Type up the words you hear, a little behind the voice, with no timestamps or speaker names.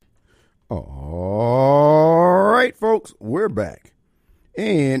All right, folks, we're back.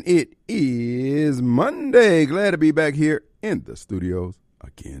 And it is Monday. Glad to be back here in the studios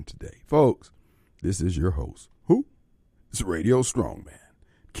again today. Folks, this is your host. Who? It's Radio Strongman.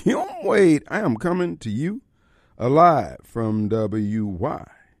 Kim Wade. I am coming to you alive from WYAB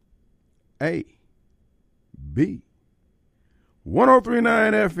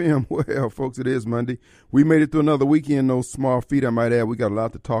 1039 FM. Well, folks, it is Monday. We made it through another weekend. No small feat, I might add. We got a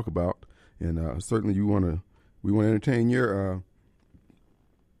lot to talk about. And certainly we want to entertain your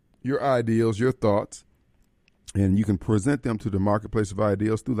ideals, your thoughts, and you can present them to the Marketplace of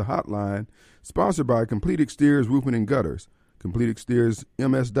Ideals through the hotline sponsored by Complete Exteriors Roofing and Gutters,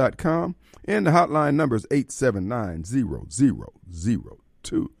 CompleteExteriorsMS.com, and the hotline number is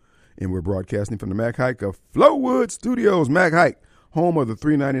 879-0002. And we're broadcasting from the Mac Haik of Flowood Studios. Mac Haik, home of the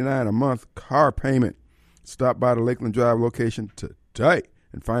 $399 a month car payment. Stop by the Lakeland Drive location today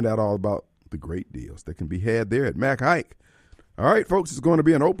and find out all about the great deals that can be had there at Mac Haik. All right, folks, it's going to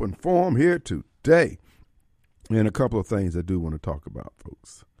be an open forum here today. And a couple of things I do want to talk about,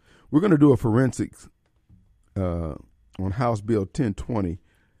 folks. We're going to do a forensics on House Bill 1020,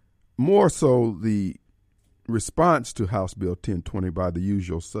 more so the response to House Bill 1020 by the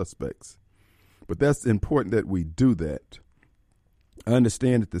usual suspects. But that's important that we do that. I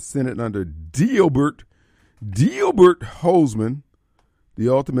understand that the Senate under Delbert Hosemann, the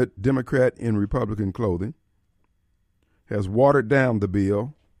ultimate Democrat in Republican clothing, has watered down the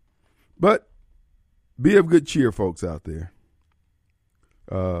bill. But be of good cheer, folks out there.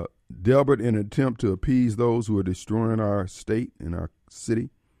 Delbert, in an attempt to appease those who are destroying our state and our city,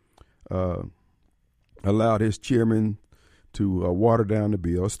 allowed his chairman to water down the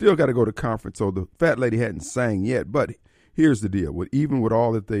bill. Still got to go to conference, so the fat lady hadn't sang yet. But here's the deal. Even with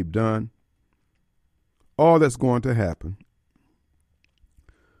all that they've done, all that's going to happen,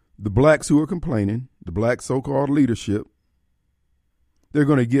 the blacks who are complaining, the black so-called leadership, they're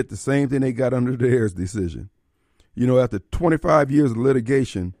going to get the same thing they got under the Ayers decision. You know, after 25 years of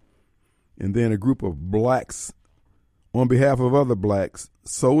litigation, and then a group of blacks on behalf of other blacks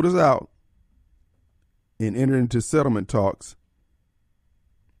sold us out and entered into settlement talks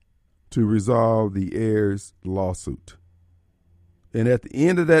to resolve the Ayers lawsuit. And at the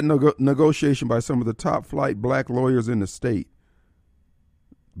end of that negotiation by some of the top flight black lawyers in the state,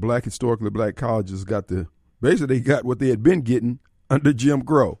 historically black colleges basically got what they had been getting under Jim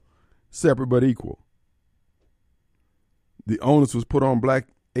Crow, separate but equal. The onus was put on black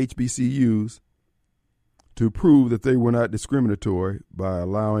HBCUs to prove that they were not discriminatory by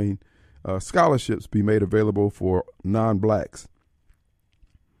allowing scholarships be made available for non-blacks.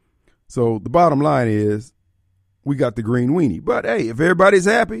 So the bottom line is we got the green weenie. But, hey, if everybody's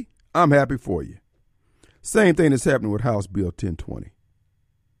happy, I'm happy for you. Same thing that's happening with House Bill 1020.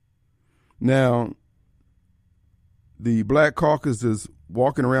 Now, the Black Caucus is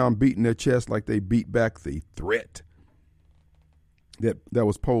walking around beating their chest like they beat back the threat that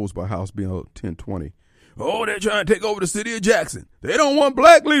was posed by House Bill 1020. Oh, they're trying to take over the city of Jackson. They don't want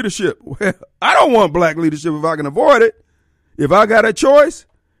black leadership. Well, I don't want black leadership if I can avoid it. If I got a choice,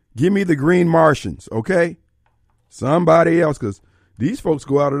 give me the Green Martians, okay? Somebody else, because these folks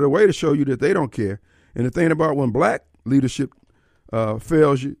go out of their way to show you that they don't care. And the thing about when black leadership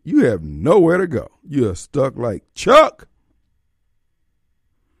fails you, you have nowhere to go. You're stuck like Chuck.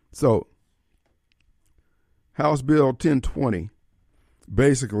 So, House Bill 1020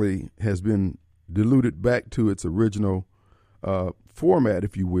 basically has been diluted back to its original format,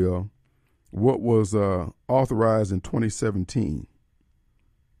 if you will, what was authorized in 2017.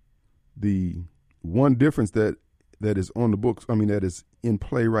 The one difference that is on the books, that is in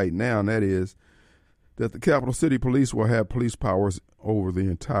play right now, and that is that the Capital City Police will have police powers over the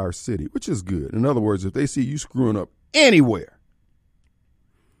entire city, which is good. In other words, if they see you screwing up anywhere,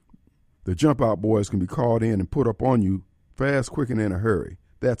 the jump out boys can be called in and put up on you fast, quick, and in a hurry.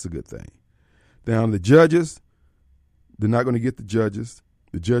 That's a good thing. Now, the judges, they're not going to get the judges.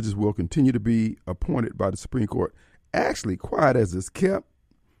 The judges will continue to be appointed by the Supreme Court. Actually, quiet as it's kept,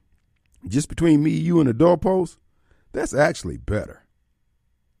 just between me, you, and the doorpost, that's actually better.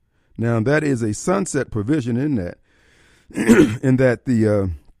 Now, that is a sunset provision in that, in that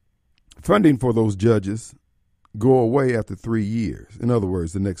the funding for those judges go away after 3 years. In other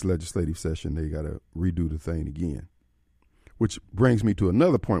words, the next legislative session, they got to redo the thing again. Which brings me to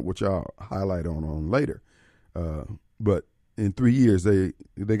another point, which I'll highlight on later. But in 3 years, they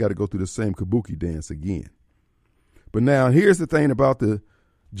got to go through the same kabuki dance again. But now, here's the thing about the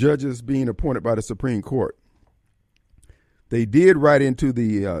judges being appointed by the Supreme Court. They did write into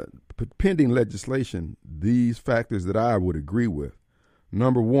the pending legislation these factors that I would agree with.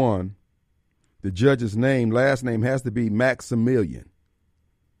 Number one, the judge's last name has to be Maximilian.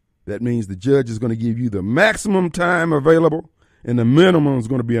 That means the judge is going to give you the maximum time available, and the minimum is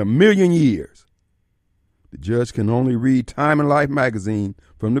going to be 1,000,000 years. The judge can only read Time and Life magazine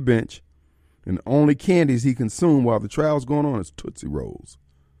from the bench, and the only candies he consumed while the trial's going on is Tootsie Rolls.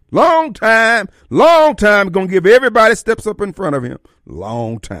 Long time, going to give everybody steps up in front of him.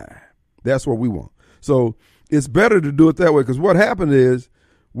 Long time. That's what we want. So it's better to do it that way, because what happened is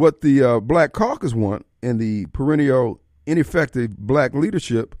what the Black Caucus want and the perennial ineffective black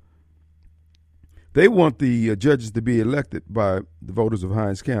leadership, they want the judges to be elected by the voters of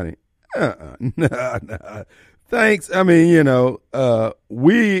Hinds County. Nah. Thanks. I mean,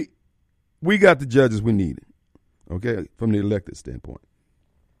 we got the judges we needed, okay, from the elected standpoint.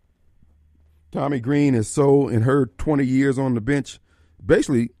 Tommy Green is so, in her 20 years on the bench,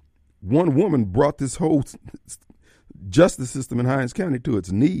 basically one woman brought this whole justice system in Hinds County to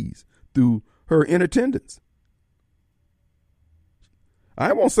its knees through her inattendance.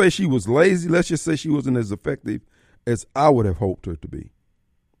 I won't say she was lazy. Let's just say she wasn't as effective as I would have hoped her to be.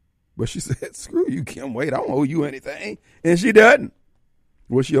 But she said, screw you, Kim Wade. I don't owe you anything. And she doesn't.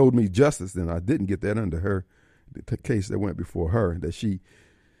 Well, she owed me justice, and I didn't get that under her, the case that went before her,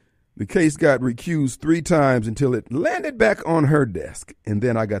 the case got recused 3 times until it landed back on her desk, and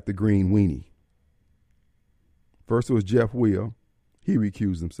then I got the green weenie. First it was Jeff Will. He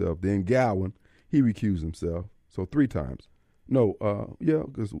recused himself. Then Gowan, he recused himself. So 3 times. No,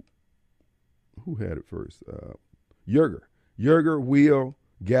 because who had it first? Yerger, Will,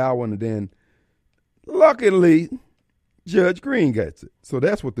 Gowan, and then luckily Judge Green gets it. So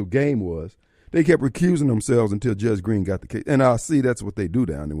that's what the game was. They kept recusing themselves until Judge Green got the case. And I see that's what they do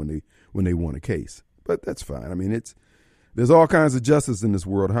down there when they want a case. But that's fine. I mean, there's all kinds of justice in this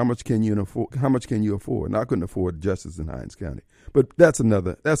world. How much can you afford? And I couldn't afford justice in Hinds County. But that's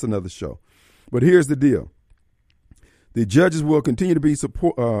another show. But here's the deal. The judges will continue to be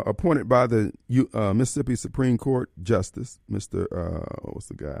appointed by the Mississippi Supreme Court Justice, Mr. What's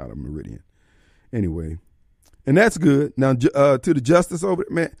the guy out of Meridian? Anyway, and that's good. Now, to the justice over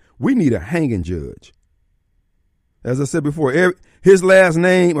there, man, we need a hanging judge. As I said before, his last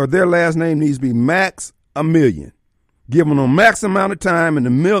name or their last name needs to be Maximilian. Give them a max amount of time, and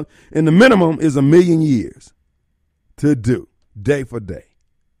the minimum is 1,000,000 years to do, day for day.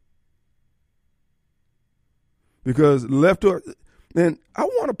 Because left to, and I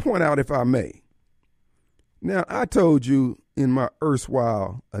want to point out, if I may. Now, I told you in my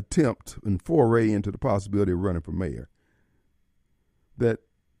erstwhile attempt and foray into the possibility of running for mayor that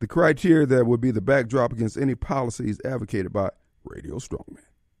the criteria that would be the backdrop against any policies advocated by Radio Strongman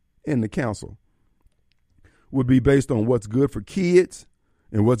and the council would be based on what's good for kids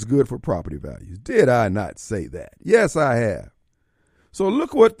and what's good for property values. Did I not say that? Yes, I have. So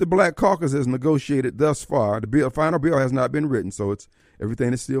look what the Black Caucus has negotiated thus far. The final bill has not been written, so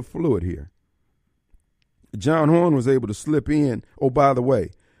everything is still fluid here. John Horn was able to slip in. Oh, by the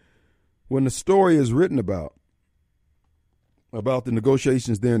way, when the story is written about the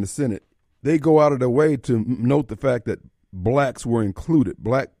negotiations there in the Senate, they go out of their way to note the fact that blacks were included.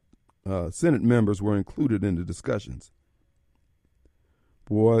 Black Senate members were included in the discussions.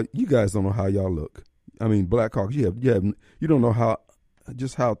 Boy, you guys don't know how y'all look. I mean, Black Caucus, you don't know how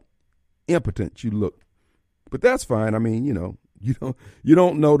impotent you look. But that's fine. I mean, you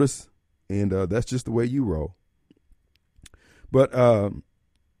don't notice, and that's just the way you roll. But out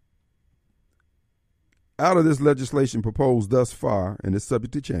of this legislation proposed thus far, and it's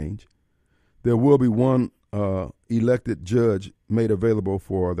subject to change, there will be one elected judge made available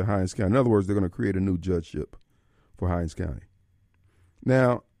for the Hinds County. In other words, they're going to create a new judgeship for Hinds County.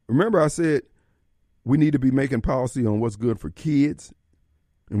 Now, remember I said we need to be making policy on what's good for kids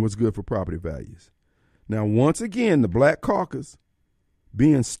and what's good for property values. Now, once again, the Black Caucus,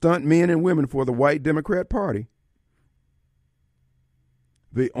 being stunt men and women for the white Democrat Party,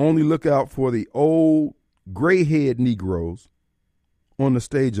 they only look out for the old gray-haired Negroes on the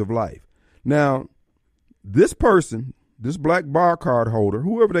stage of life. Now, this person, this black bar card holder,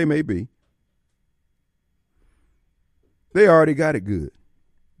 whoever they may be, they already got it good.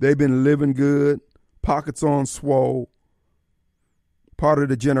 They've been living good, pockets on swole, part of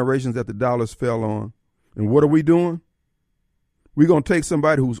the generations that the dollars fell on. And what are we doing? We're going to take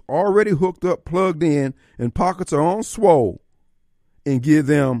somebody who's already hooked up, plugged in, and pockets are on swole, and give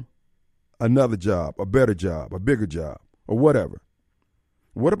them another job, a better job, a bigger job, or whatever.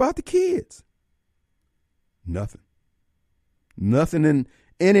 What about the kids? Nothing. Nothing in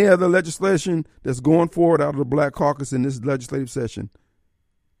any other legislation that's going forward out of the Black Caucus in this legislative session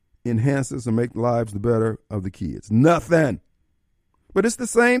enhances and make lives the better of the kids. Nothing. But it's the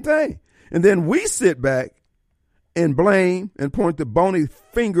same thing. And then we sit back and blame and point the bony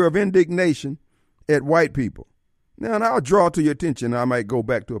finger of indignation at white people. Now, and I'll draw to your attention, I might go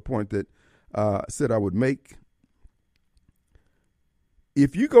back to a point that I said I would make.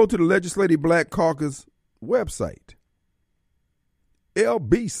 If you go to the Legislative Black Caucus website,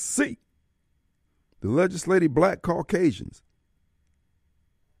 LBC, the Legislative Black Caucasians,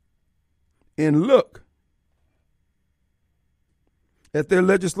 and look at their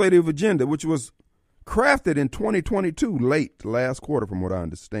legislative agenda, which was crafted in 2022, late last quarter, from what I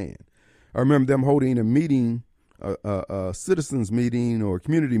understand. I remember them holding a meeting, a citizens meeting or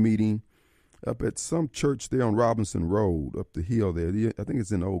community meeting up at some church there on Robinson Road, up the hill there. I think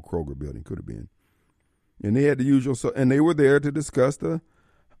it's in the old Kroger building, could have been. And they had the usual, and they were there to discuss the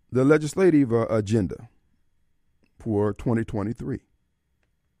legislative agenda for 2023.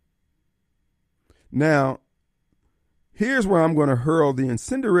 Now, here's where I'm going to hurl the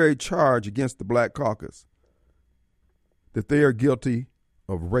incendiary charge against the Black Caucus, that they are guilty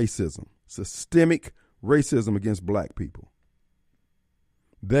of racism, systemic racism against black people.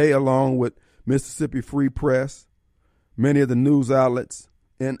 They, along with Mississippi Free Press, many of the news outlets,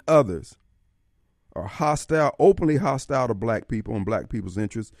 and others, are hostile, openly hostile to black people and black people's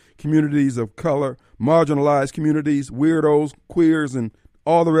interests, communities of color, marginalized communities, weirdos, queers, and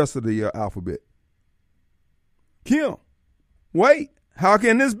all the rest of the alphabet. Kim, wait, how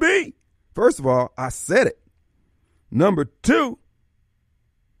can this be? First of all, I said it. Number two,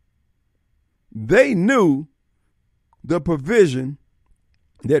 they knew the provision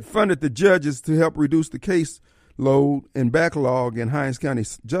that funded the judges to help reduce the case load and backlog in Hinds County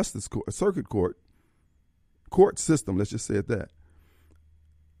Justice Court, Circuit Court system, let's just say it that,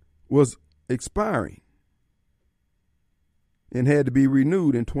 was expiring and had to be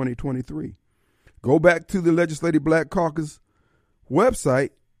renewed in 2023. Go back to the Legislative Black Caucus website.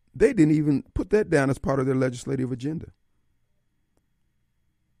 They didn't even put that down as part of their legislative agenda.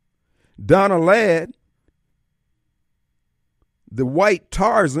 Donna Ladd, the white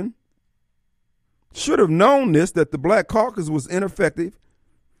Tarzan, should have known this, that the Black Caucus was ineffective,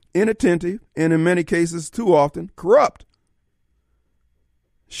 inattentive, and in many cases, too often, corrupt.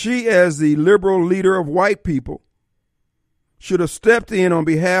 She, as the liberal leader of white people, should have stepped in on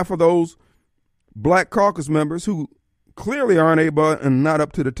behalf of those Black Caucus members who clearly aren't able and not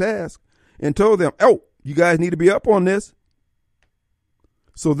up to the task, and told them, oh, you guys need to be up on this.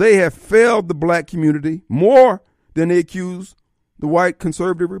 So they have failed the black community more than they accuse the white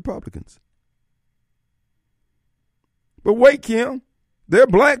conservative Republicans. But wait, Kim, they're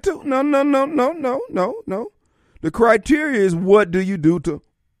black too? No. The criteria is, what do you do to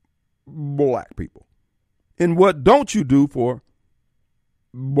black people? And what don't you do for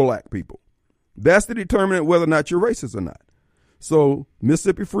black people? That's to determine whether or not you're racist or not. So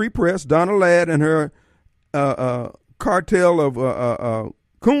Mississippi Free Press, Donna Ladd and her cartel of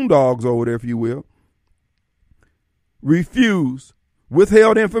coon dogs over there, if you will, refused,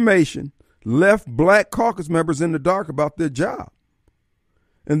 withheld information, left Black Caucus members in the dark about their job.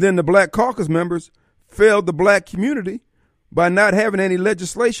 And then the Black Caucus members failed the black community by not having any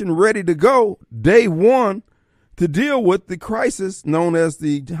legislation ready to go day one to deal with the crisis known as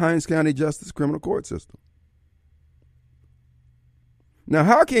the Hinds County Justice Criminal Court System. Now,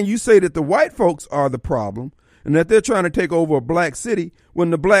 how can you say that the white folks are the problem and that they're trying to take over a black city when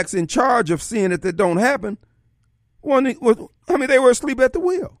the blacks in charge of seeing that don't happen, they were asleep at the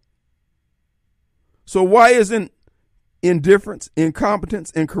wheel? So why isn't indifference,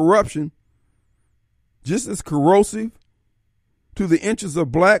 incompetence, and corruption just as corrosive to the interests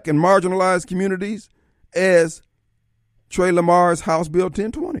of black and marginalized communities as Trey Lamar's House Bill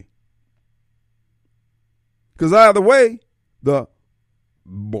 1020? Because either way, the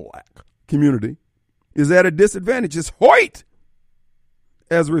black community is at a disadvantage. It's hoit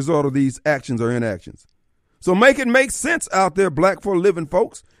as a result of these actions or inactions. So make it make sense out there, black for a living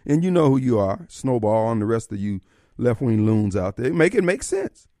folks. And you know who you are, Snowball and the rest of you left-wing loons out there. Make it make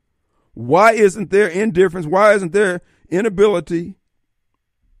sense. Why isn't there indifference? Why isn't there inability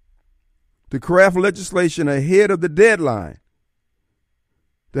to craft legislation ahead of the deadline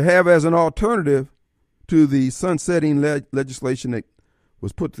to have as an alternative to the sunsetting legislation that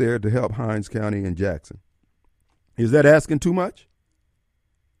was put there to help Hinds County and Jackson? Is that asking too much?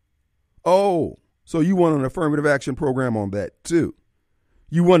 Oh, so you want an affirmative action program on that too.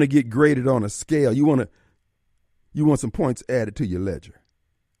 You want to get graded on a scale. You want some points added to your ledger.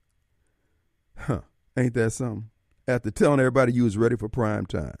 Huh, ain't that something? After telling everybody you was ready for prime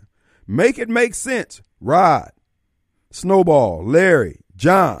time. Make it make sense. Rod, Snowball, Larry,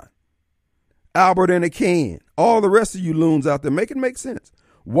 John, Albert and a Ken, all the rest of you loons out there, make it make sense.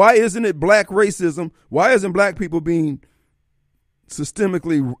 Why isn't it black racism? Why isn't black people being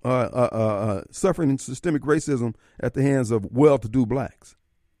systemically suffering systemic racism at the hands of well-to-do blacks?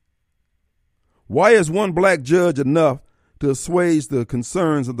 Why is one black judge enough to assuage the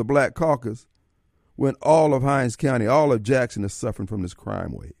concerns of the black caucus when all of Hinds County, all of Jackson is suffering from this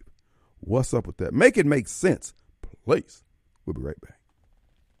crime wave? What's up with that? Make it make sense, please. We'll be right back.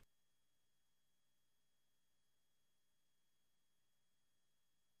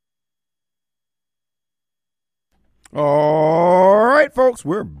 All right, folks,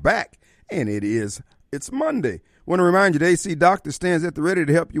 we're back, and it's Monday. Want to remind you, the AC Doctor stands at the ready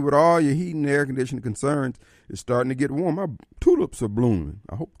to help you with all your heating and air conditioning concerns. It's starting to get warm. My tulips are blooming.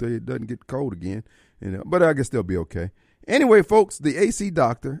 I hope it doesn't get cold again, but I guess they'll be okay. Anyway, folks, the AC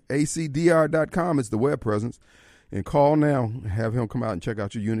Doctor, acdr.com is the web presence, and call now. Have him come out and check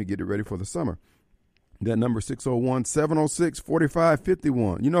out your unit, get it ready for the summer. That number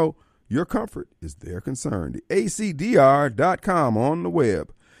 601-706-4551. You know, your comfort is their concern. The acdr.com on the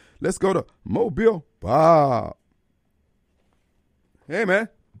web. Let's go to Mobile Bob. Hey, man.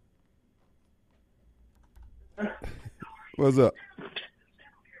 What's up?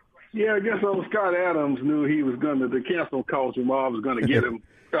 Yeah, I guess Scott Adams knew he was going to, the cancel culture mob was going to get him.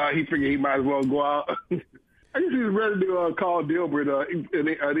 He figured he might as well go out. I guess he was ready to call Dilbert at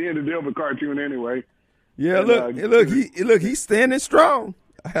the end of the Dilbert cartoon anyway. Yeah, and, he's standing strong.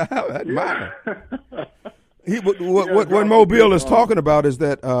 I admire him. What Mobile is talking about is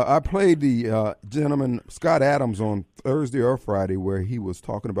that I played the gentleman Scott Adams on Thursday or Friday where he was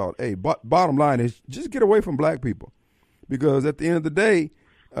talking about, hey, bottom line is just get away from black people, because at the end of the day,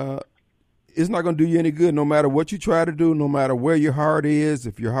 it's not going to do you any good no matter what you try to do, no matter where your heart is.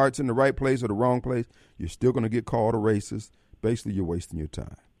 If your heart's in the right place or the wrong place, you're still going to get called a racist. Basically, you're wasting your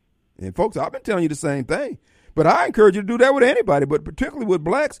time. And, folks, I've been telling you the same thing. But I encourage you to do that with anybody, but particularly with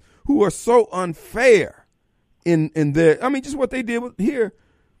blacks who are so unfair in their, I mean, just what they did here.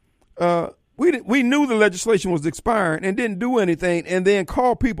 We knew the legislation was expiring and didn't do anything, and then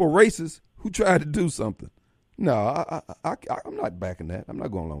call people racist who tried to do something. No, I'm not backing that. I'm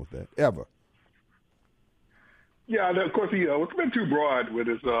not going along with that, ever. Yeah, of course, it's been too broad with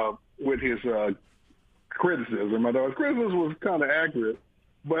his criticism. Although his criticism was kind of accurate.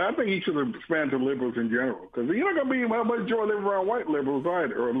 But I think he should have expanded to liberals in general, because you're not going to be much joy living around white liberals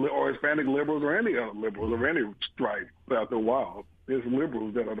either, or Hispanic liberals, or any other liberals of any stripe after a while. There's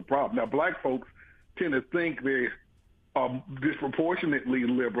liberals that are the problem. Now, black folks tend to think they are disproportionately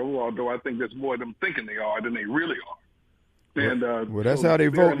liberal, although I think there's more of them thinking they are than they really are. And well, that's how they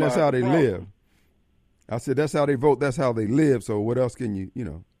vote, and that's how they live. I said that's how they vote, that's how they live. So what else can you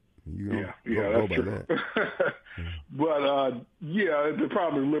know? Yeah, that's true. But, the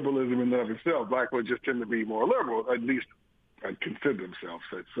problem is liberalism in and of itself. Black folks just tend to be more liberal, at least consider themselves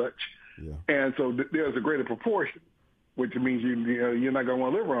as such. Yeah. And so there's a greater proportion, which means you're not going to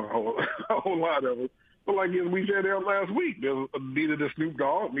want to live around a whole lot of it. But like we said there last week, there's neither the Snoop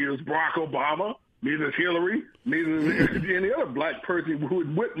Dogg, neither Barack Obama, neither is Hillary, neither is any other black person who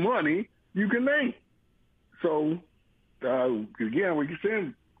with money you can name. So, again, we can say,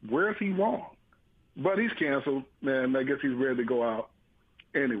 where's he wrong? But he's canceled, and I guess he's ready to go out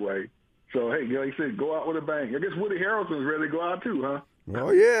anyway. So, hey, like I said, go out with a bang. I guess Woody Harrelson's ready to go out too, huh?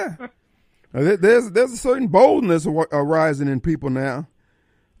 Oh, yeah. There's a certain boldness arising in people now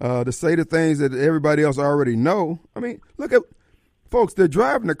to say the things that everybody else already know. I mean, look at folks, they're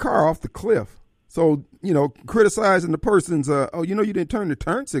driving the car off the cliff. So, criticizing the person's, you didn't turn the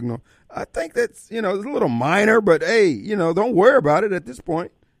turn signal. I think that's, it's a little minor, but hey, don't worry about it at this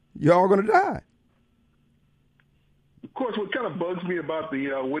point. You're all going to die. Of course, what kind of bugs me about the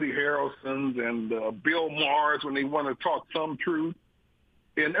Woody Harrelsons and Bill Maher's when they want to talk some truth,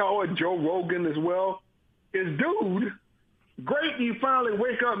 and Joe Rogan as well, is, dude, great you finally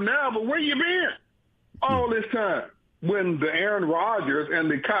wake up now, but where you been all this time when the Aaron Rodgers and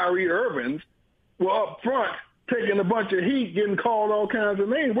the Kyrie Irvings were up front taking a bunch of heat, getting called all kinds of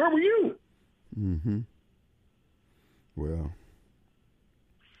names? Where were you? Mm-hmm.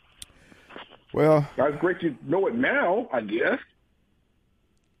 Well, that's great you know it now, I guess.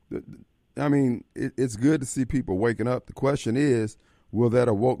 I mean, it's good to see people waking up. The question is, will that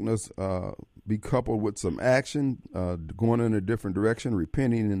awokeness be coupled with some action, going in a different direction,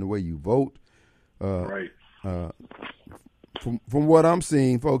 repenting in the way you vote? Right. From what I'm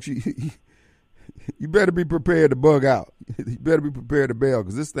seeing, folks, you better be prepared to bug out. You better be prepared to bail,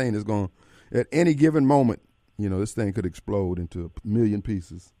 because this thing is going, at any given moment, this thing could explode into a million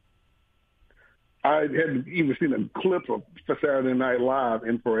pieces. I hadn't even seen a clip of Saturday Night Live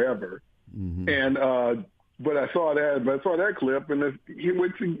in forever. Mm-hmm. And But I saw that clip, and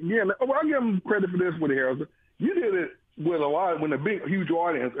which again, I'll give him credit for this with the Herald. You did it with when a big, huge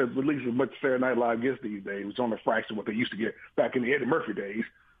audience, at least as much as Saturday Night Live gets these days, it's on a fraction of what they used to get back in the Eddie Murphy days.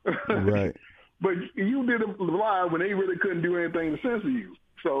 Right. But you did it live when they really couldn't do anything to censor you.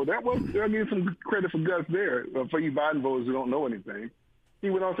 So I'll give some credit for Gus there, for you Biden voters who don't know anything. He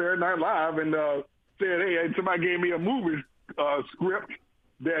went on Saturday Night Live and said, hey, somebody gave me a movie script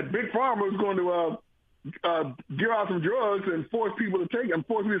that Big Pharma was going to give out some drugs and force people to take them,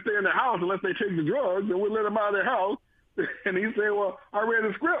 force me to stay in the house unless they take the drugs, and we'll let them out of their house. And he said, well, I read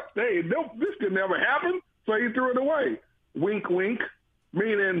the script. Hey, this could never happen. So he threw it away. Wink, wink.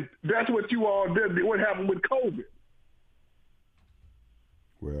 Meaning that's what you all did, what happened with COVID.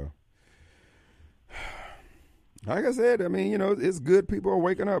 Well, like I said, I mean, it's good people are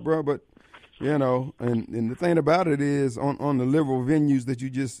waking up, bro, but, and the thing about it is on the liberal venues that you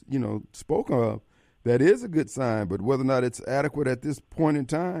just, spoke of, that is a good sign, but whether or not it's adequate at this point in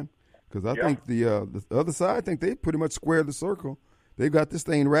time, because I think the other side, I think they pretty much squared the circle. They've got this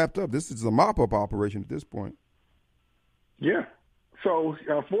thing wrapped up. This is a mop-up operation at this point. Yeah. So,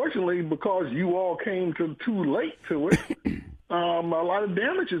 unfortunately, because you all came too late to it, a lot of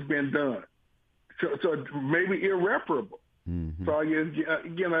damage has been done. So maybe irreparable. Mm-hmm. So I guess,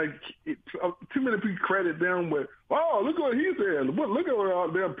 too many people credit them with, oh, look what he said. Look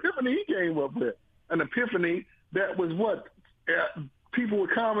at the epiphany he came up with. An epiphany that was what people with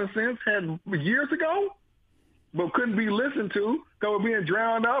common sense had years ago, but couldn't be listened to because we're being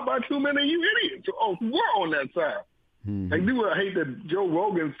drowned out by too many of you idiots who were on that side. Mm-hmm. I hate that Joe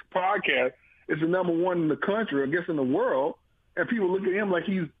Rogan's podcast is the number one in the country, I guess in the world, and people look at him like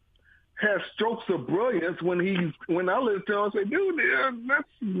he's has strokes of brilliance when I listen to him and say, dude, that's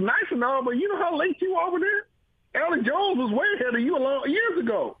nice and all, but you know how late you are over there? Alex Jones was way ahead of you years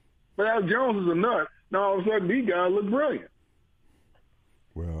ago. But Alex Jones is a nut. Now all of a sudden these guys look brilliant.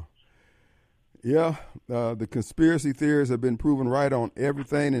 Well, yeah, the conspiracy theories have been proven right on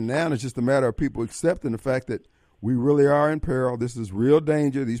everything, and now it's just a matter of people accepting the fact that we really are in peril. This is real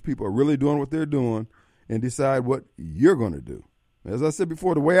danger. These people are really doing what they're doing, and decide what you're going to do. As I said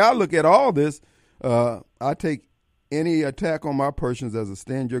before, the way I look at all this, I take any attack on my persons as a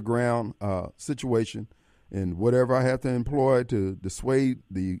stand your ground situation, and whatever I have to employ to dissuade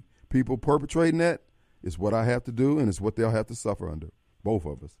the people perpetrating that is what I have to do, and it's what they'll have to suffer under, both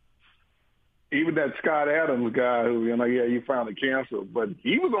of us. Even that Scott Adams guy who, he finally canceled, but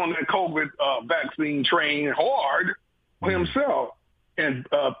he was on that COVID vaccine train hard himself, and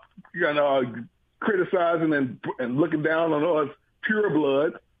criticizing and looking down on us pure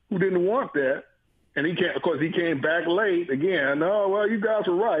blood who didn't want that. And he came back late again. Oh, well, you guys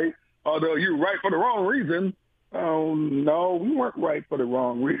were right, although you were right for the wrong reason. Oh, no, we weren't right for the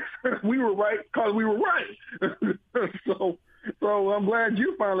wrong reason. We were right because we were right. So I'm glad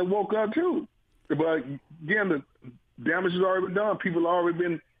you finally woke up too. But again, the damage has already been done. People have already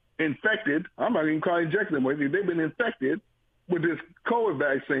been infected. I'm not even calling injecting them. They've been infected with this COVID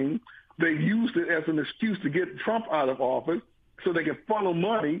vaccine. They used it as an excuse to get Trump out of office so they can funnel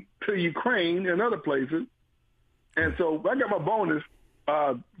money to Ukraine and other places. And so I got my bonus,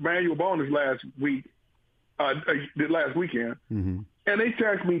 my annual bonus last weekend, mm-hmm. And they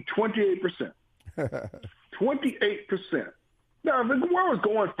charged me 28%. 28%. Now, if the world was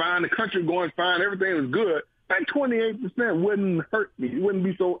going fine, the country was going fine, everything was good, that 28% wouldn't hurt me. It wouldn't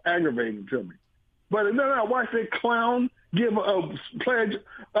be so aggravating to me. But then I watched that clown give pledge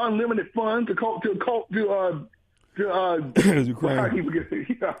unlimited funds to Ukraine.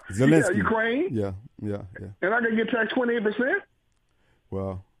 Zelensky. Yeah, Ukraine. Yeah. And I can get taxed 28%.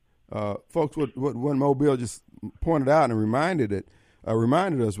 Well, folks, what Mobile just pointed out and reminded us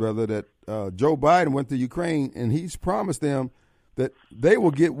that Joe Biden went to Ukraine and he's promised them that they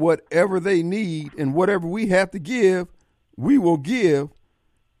will get whatever they need, and whatever we have to give, we will give,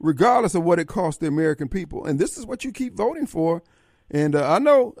 regardless of what it costs the American people. And this is what you keep voting for. And I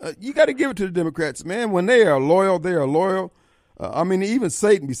know you got to give it to the Democrats, man. When they are loyal, they are loyal. Even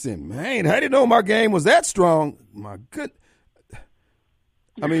Satan be saying, man, how did you know my game was that strong? My good.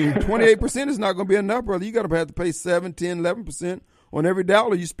 28% is not going to be enough, brother. You got to have to pay 7, 10, 11% on every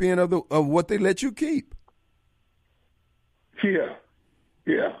dollar you spend of what they let you keep. Yeah.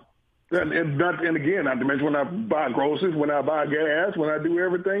 And again, not to mention when I buy groceries, when I buy gas, when I do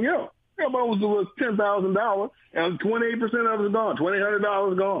everything else. Everybody was $10,000, and 28% of it is gone.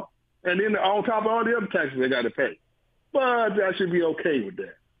 $2,800 is gone. And then on top of all the other taxes they got to pay. But I should be okay with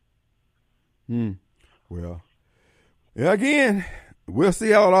that. Well, again, we'll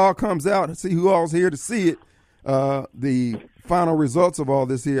see how it all comes out and see who all's here to see it. The final results of all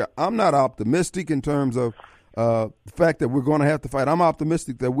this here, I'm not optimistic in terms of the fact that we're going to have to fight. I'm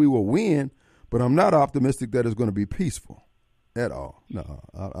optimistic that we will win, but I'm not optimistic that it's going to be peaceful at all. No,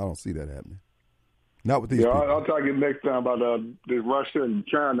 I don't see that happening. Not with these people. I'll talk to you next time about the Russia and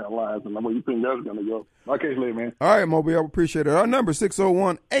China alliance and what you think that's going to go. Okay, later, man. All right, Moby, I appreciate it. Our number is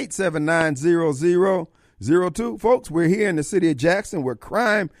 601-879-0002. Folks, we're here in the city of Jackson where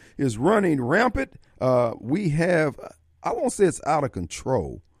crime is running rampant. We have, I won't say it's out of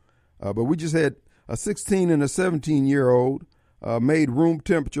control, but we just had a 16 and a 17-year-old made room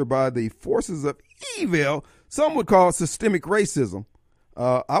temperature by the forces of evil. Some would call it systemic racism.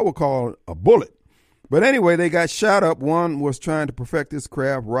 I would call it a bullet. But anyway, they got shot up. One was trying to perfect his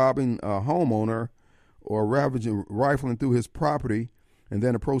craft, robbing a homeowner or rifling through his property, and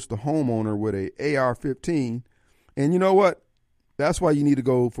then approached the homeowner with a AR-15. And you know what? That's why you need to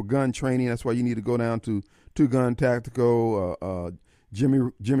go for gun training. That's why you need to go down to Two Gun Tactical,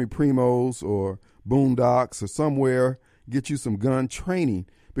 Jimmy Primo's or Boondocks or somewhere, get you some gun training.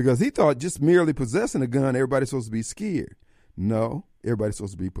 Because he thought just merely possessing a gun, everybody's supposed to be scared. No, everybody's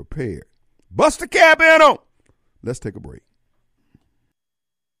supposed to be prepared. Bust a cap in them. Let's take a break.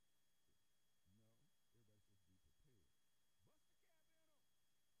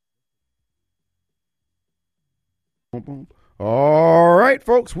 All right,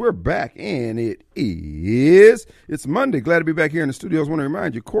 folks, we're back, and it's Monday. Glad to be back here in the studios. I want to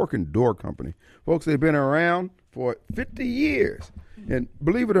remind you, Cork and Door Company. Folks, they've been around for 50 years. And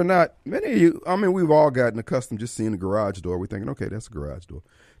believe it or not, many of you, we've all gotten accustomed just seeing a garage door. We're thinking, okay, that's a garage door.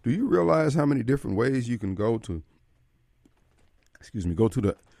 Do you realize how many different ways you can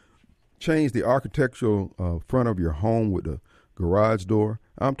change the architectural front of your home with a garage door?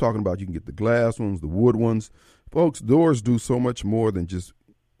 I'm talking about you can get the glass ones, the wood ones. Folks, doors do so much more than just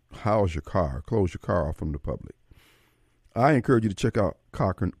house your car, close your car off from the public. I encourage you to check out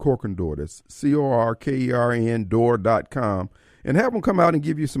Corkern Door. That's CORKERN door.com, and have them come out and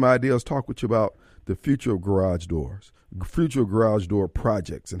give you some ideas, talk with you about the future of garage doors, future garage door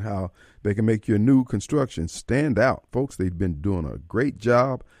projects, and how they can make your new construction stand out. Folks, they've been doing a great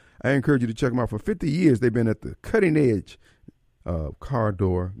job. I encourage you to check them out. For 50 years, they've been at the cutting edge of car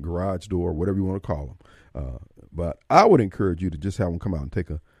door, garage door, whatever you want to call them. But I would encourage you to just have them come out and take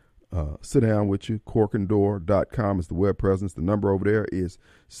a sit down with you. Corkerndoor.com is the web presence. The number over there is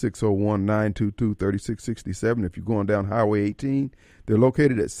 601-922-3667. If you're going down Highway 18, they're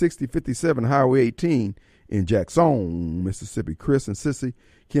located at 6057 Highway 18 in Jackson, Mississippi. Chris and Sissy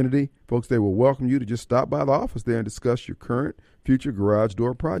Kennedy, folks, they will welcome you to just stop by the office there and discuss your current, future garage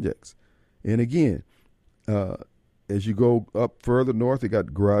door projects. And again, as you go up further north, they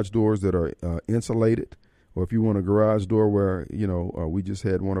got garage doors that are insulated. Or if you want a garage door where, we just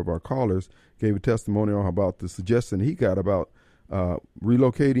had one of our callers gave a testimonial about the suggestion he got about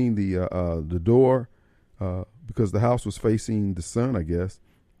relocating the door because the house was facing the sun, I guess.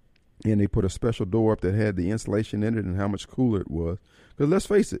 And they put a special door up that had the insulation in it and how much cooler it was. Because let's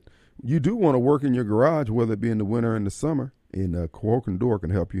face it, you do want to work in your garage, whether it be in the winter or in the summer. And Corkern Door can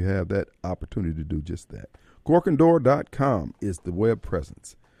help you have that opportunity to do just that. Corkerndoor.com is the web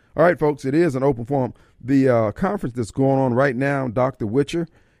presence. All right, folks, it is an open forum. The conference that's going on right now, Dr. Witcher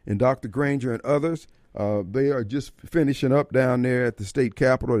and Dr. Granger and others, they are just finishing up down there at the state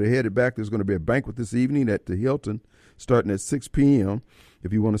capitol. They're headed back. There's going to be a banquet this evening at the Hilton starting at 6 p.m.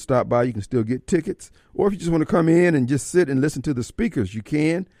 If you want to stop by, you can still get tickets. Or if you just want to come in and just sit and listen to the speakers, you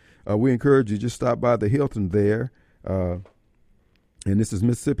can. We encourage you to just stop by the Hilton there. And this is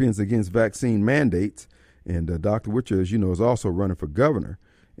Mississippians Against Vaccine Mandates. And Dr. Witcher, as you know, is also running for governor.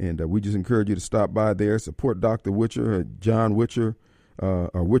 And we just encourage you to stop by there, support Dr. Witcher, John Witcher,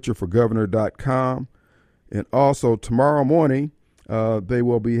 WitcherForGovernor.com. And also tomorrow morning, they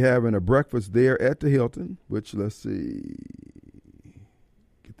will be having a breakfast there at the Hilton, which, let's see,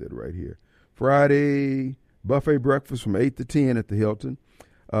 get that right here. Friday, buffet breakfast from 8 to 10 at the Hilton.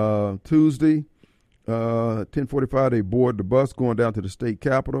 Tuesday, 10:45, they board the bus going down to the state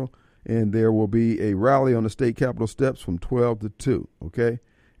capitol. And there will be a rally on the state capitol steps from 12 to 2, okay?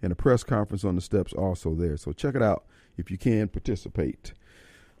 And a press conference on the steps also there. So check it out if you can participate.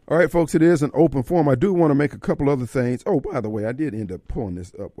 All right, folks, it is an open forum. I do want to make a couple other things. Oh, by the way, I did end up pulling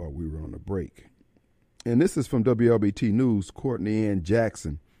this up while we were on the break. And this is from WLBT News, Courtney Ann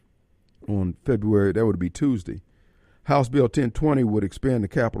Jackson on February, that would be Tuesday. House Bill 1020 would expand the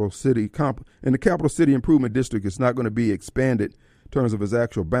Capital City, and the Capital City Improvement District is not going to be expanded in terms of its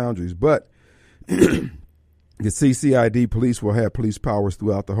actual boundaries, but the CCID police will have police powers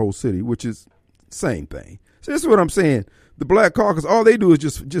throughout the whole city, which is Same thing. So this is what I'm saying. The Black Caucus, all they do is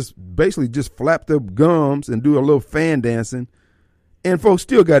just basically just flap their gums and do a little fan dancing, and folks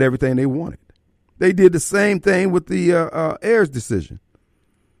still got everything they wanted. They did the same thing with the Ayers decision.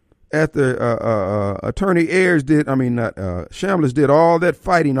 After Attorney Ayers Chambliss did all that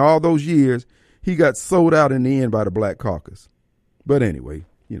fighting all those years, he got sold out in the end by the Black Caucus. But anyway,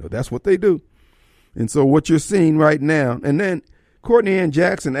 that's what they do. And so what you're seeing right now, and then Courtney Ann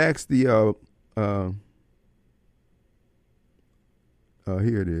Jackson asked the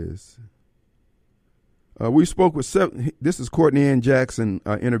here it is. We spoke with this is Courtney Ann Jackson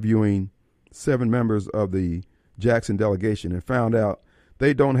interviewing 7 members of the Jackson delegation, and found out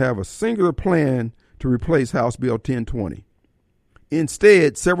they don't have a singular plan to replace House Bill 1020.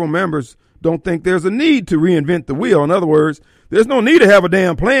 Instead, several members don't think there's a need to reinvent the wheel. In other words, there's no need to have a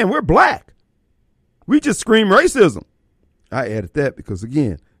damn plan. We're black. We just scream racism. I added that because,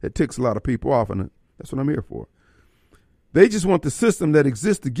 again, it ticks a lot of people off, and that's what I'm here for. They just want the system that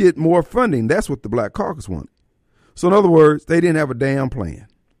exists to get more funding. That's what the Black Caucus wanted. So in other words, they didn't have a damn plan.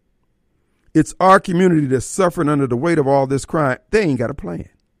 It's our community that's suffering under the weight of all this crime. They ain't got a plan.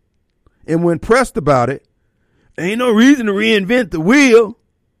 And when pressed about it, ain't no reason to reinvent the wheel.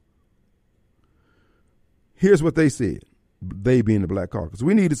 Here's what they said, they being the Black Caucus.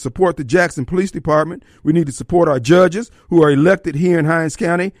 We need to support the Jackson Police Department. We need to support our judges who are elected here in Hinds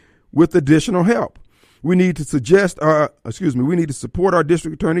County with additional help. We need to we need to support our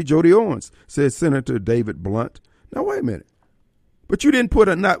district attorney, Jody Owens, said Senator David Blunt. Now, wait a minute. But you didn't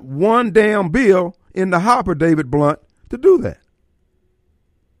put not one damn bill in the hopper, David Blunt, to do that.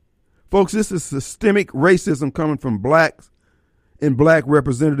 Folks, this is systemic racism coming from blacks and black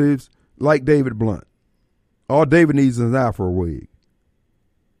representatives like David Blunt. All David needs is an eye for a wig.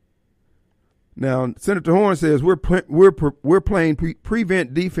 Now, Senator Horn says we're playing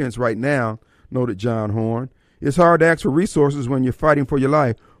prevent defense right now, noted John Horn. It's hard to ask for resources when you're fighting for your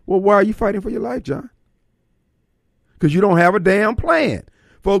life. Well, why are you fighting for your life, John? Because you don't have a damn plan.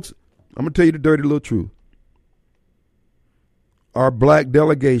 Folks, I'm going to tell you the dirty little truth. Our black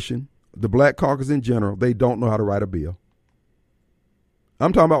delegation, the Black Caucus in general, they don't know how to write a bill.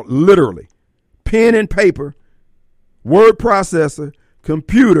 I'm talking about literally. Pen and paper, word processor,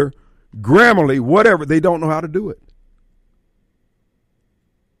 computer, Grammarly, whatever. They don't know how to do it.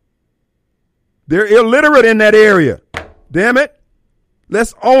 They're illiterate in that area. Damn it.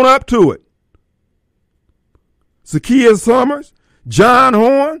 Let's own up to it. Zakiya Summers, John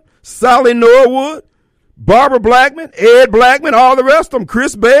Horn, Sally Norwood, Barbara Blackman, Ed Blackman, all the rest of them,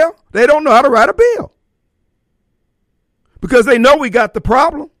 Chris Bell, they don't know how to write a bill. Because they know we got the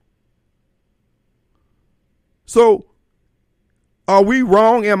problem. So, are we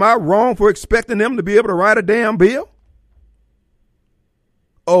wrong? Am I wrong for expecting them to be able to write a damn bill?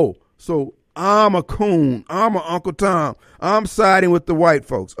 Oh, so I'm a coon. I'm an Uncle Tom. I'm siding with the white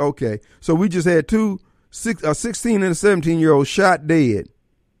folks. Okay, so we just had a 16 and a 17-year-old shot dead,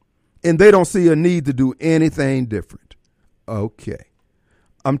 and they don't see a need to do anything different. Okay.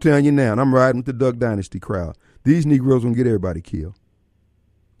 I'm telling you now, and I'm riding with the Duck Dynasty crowd. These Negroes gonna get everybody killed.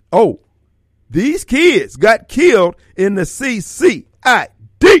 Oh, these kids got killed in the CCID.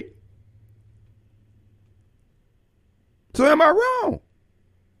 So am I wrong?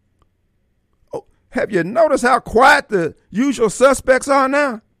 Oh, have you noticed how quiet the usual suspects are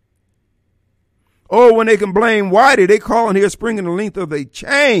now? Oh, when they can blame Whitey, they calling here springing the length of their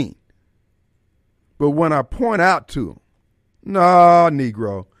chain. But when I point out to them, nah,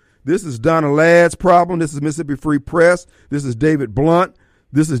 Negro, this is Donna Ladd's problem. This is Mississippi Free Press. This is David Blunt.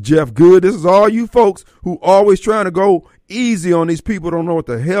 This is Jeff Good. This is all you folks who always trying to go easy on these people who don't know what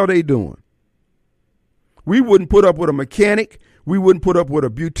the hell they doing. We wouldn't put up with a mechanic. We wouldn't put up with a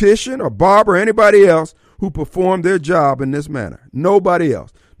beautician or barber or anybody else who performed their job in this manner. Nobody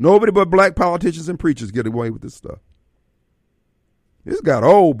else. Nobody but black politicians and preachers get away with this stuff. This got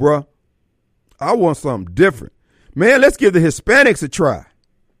old, bruh. I want something different. Man, let's give the Hispanics a try.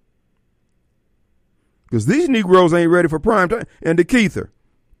 Because these Negroes ain't ready for prime time. And DeKeither,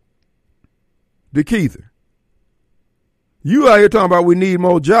 you out here talking about we need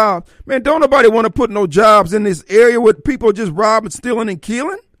more jobs. Man, don't nobody want to put no jobs in this area with people just robbing, stealing, and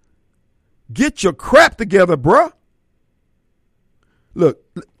killing? Get your crap together, bruh. Look,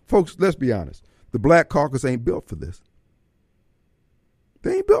 folks, let's be honest. The Black Caucus ain't built for this.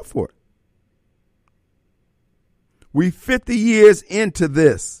 They ain't built for it. We 50 years into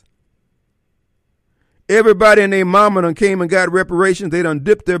this. Everybody and their mama done came and got reparations. They done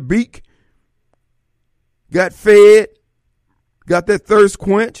dipped their beak, got fed, got their thirst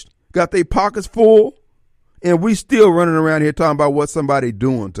quenched, got their pockets full, and we still running around here talking about what somebody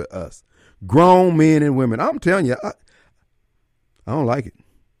doing to us. grown men and women. I'm telling you, I don't like it.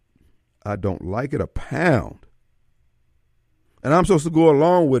 I don't like it a pound. And I'm supposed to go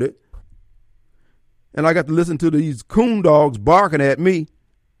along with it. And I got to listen to these coon dogs barking at me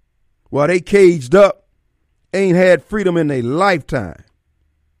while they caged up, ain't had freedom in their lifetime.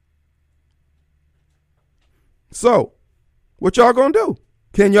 So, what y'all gonna do?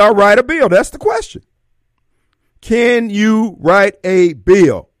 Can y'all write a bill? That's the question. Can you write a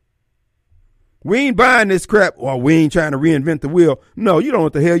bill? We ain't buying this crap. Well, we ain't trying to reinvent the wheel. No, you don't know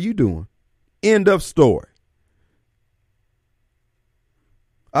what the hell you doing. End of story.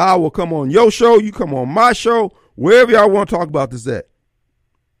 I will come on your show. You come on my show. Wherever y'all want to talk about this at.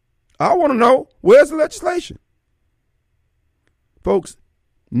 I want to know, where's the legislation? Folks,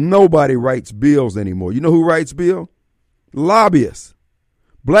 nobody writes bills anymore. You know who writes bills? Lobbyists.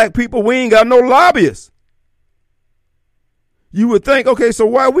 Black people, we ain't got no lobbyists. You would think, okay, so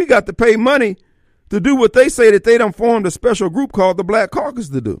why we got to pay money to do what they say that they done formed a special group called the Black Caucus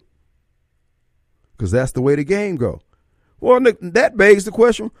to do? Because that's the way the game go. Well, that begs the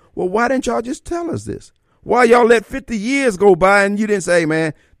question, well, why didn't y'all just tell us this? Why y'all let 50 years go by and you didn't say, hey,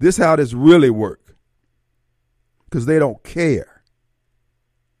 man, this is how this really work? Because they don't care.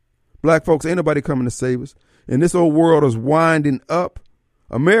 Black folks, ain't nobody coming to save us. And this old world is winding up.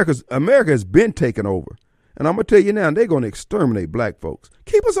 America has been taken over. And I'm going to tell you now, they're going to exterminate black folks.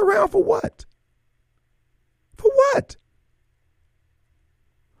 Keep us around for what? For what?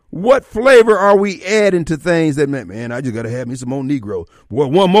 What flavor are we adding to things that, man, I just got to have me some more Negro. Boy,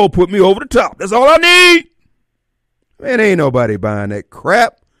 one more put me over the top. That's all I need. Man, ain't nobody buying that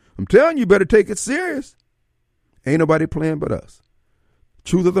crap. I'm telling you, better take it serious. Ain't nobody playing but us.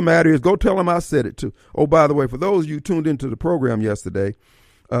 Truth of the matter is, go tell them I said it too. Oh, by the way, for those of you tuned into the program yesterday,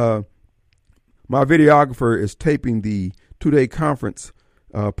 my videographer is taping the 2-day conference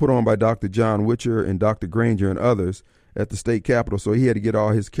put on by Dr. John Witcher and Dr. Granger and others at the state capitol. So he had to get all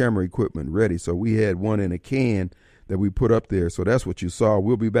his camera equipment ready. So we had one in a can that we put up there. So that's what you saw.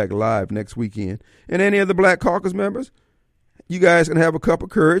 We'll be back live next weekend. And any of the Black Caucus members, you guys can have a cup of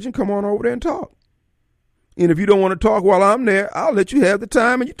courage and come on over there and talk. And if you don't want to talk while I'm there, I'll let you have the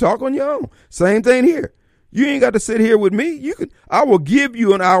time and you talk on your own. Same thing here. You ain't got to sit here with me. I will give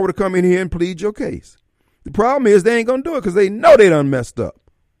you an hour to come in here and plead your case. The problem is they ain't going to do it because they know they done messed up.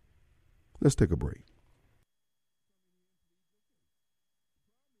 Let's take a break.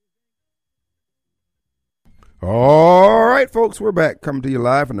 All right, folks, we're back. Coming to you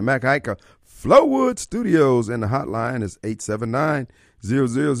live from the Mac Haika Flowwood Studios, and the hotline is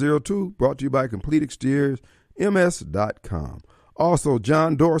 879-0002, brought to you by CompleteExteriorsMS.com. Also,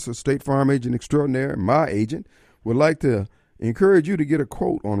 John Dorser, State Farm Agent Extraordinaire, my agent, would like to encourage you to get a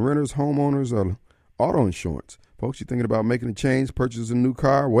quote on renters, homeowners, or auto insurance. Folks, you're thinking about making a change, purchasing a new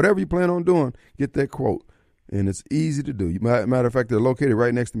car, whatever you plan on doing, get that quote. And it's easy to do. Matter of fact, they're located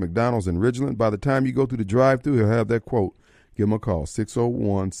right next to McDonald's in Ridgeland. By the time you go through the drive-thru, he'll have that quote. Give him a call,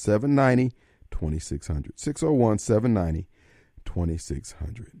 601-790-2600.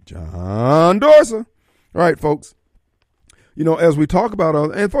 601-790-2600. John Dorser. All right, folks. You know, as we talk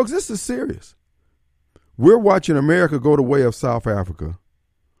about, and folks, this is serious. We're watching America go the way of South Africa.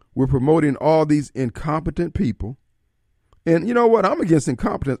 We're promoting all these incompetent people. And you know what? I'm against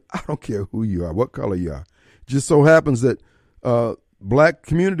incompetence. I don't care who you are, what color you are. Just so happens that black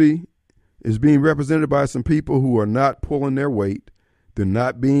community is being represented by some people who are not pulling their weight. They're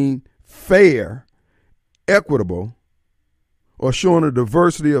not being fair, equitable, or showing a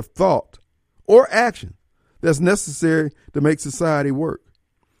diversity of thought or action that's necessary to make society work.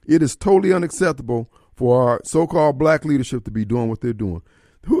 It is totally unacceptable for our so-called black leadership to be doing what they're doing.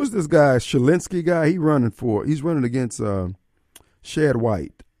 Who is this guy, Shalinsky guy? He's running against Shad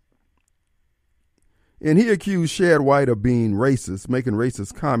White. And he accused Shad White of being racist, making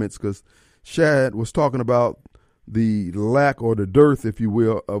racist comments, because Shad was talking about the lack or the dearth, if you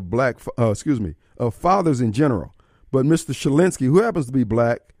will, of of fathers in general. But Mr. Shalinsky, who happens to be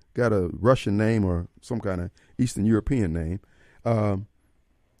black, got a Russian name or some kind of Eastern European name,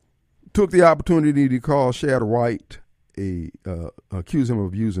 took the opportunity to call Shad White accuse him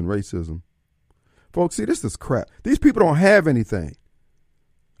of using racism. Folks, see, this is crap. These people don't have anything.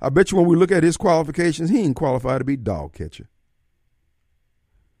 I bet you when we look at his qualifications, he ain't qualified to be dog catcher.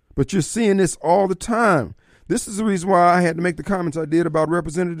 But you're seeing this all the time. This is the reason why I had to make the comments I did about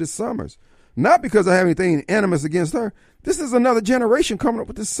Representative Summers. Not because I have anything animus against her. This is another generation coming up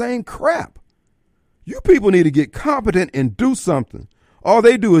with the same crap. You people need to get competent and do something. All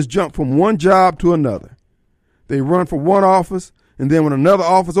they do is jump from one job to another. They run for one office, and then when another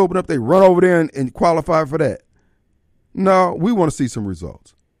office opens up, they run over there and qualify for that. No, we want to see some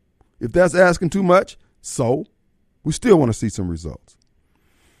results. If that's asking too much, so we still want to see some results.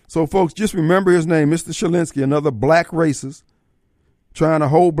 So, folks, just remember his name, Mr. Shelinski, another black racist, trying to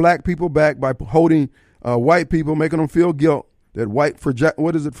hold black people back by holding white people, making them feel guilt, that white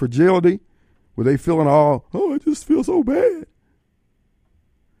fragility, where they feeling all, I just feel so bad.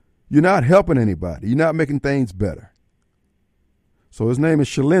 You're not helping anybody. You're not making things better. So his name is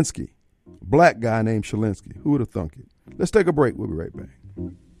Shelinski, black guy named Shelinski. Who would have thunk it? Let's take a break. We'll be right back.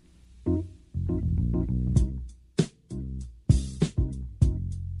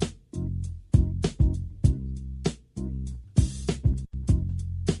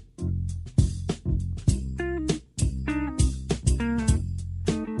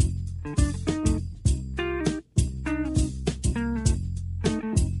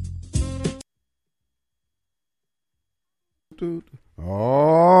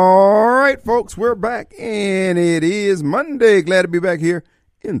 All right, folks, we're back, and it is Monday. Glad to be back here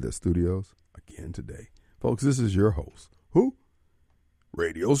in the studios again today. Folks, this is your host, who?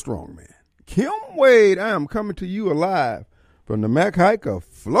 Radio Strongman, Kim Wade. I am coming to you live from the Mac Hike of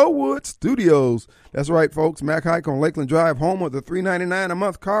Flowood Studios. That's right, folks, Mac Hike on Lakeland Drive, home of the $399 a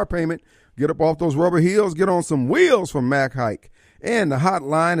month car payment. Get up off those rubber heels, get on some wheels from Mac Hike. And the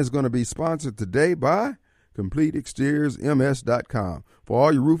hotline is going to be sponsored today by CompleteExteriorsMS.com. For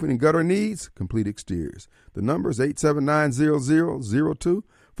all your roofing and gutter needs, Complete Exteriors. The number is 879-0002.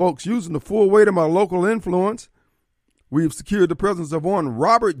 Folks, using the full weight of my local influence, we've secured the presence of one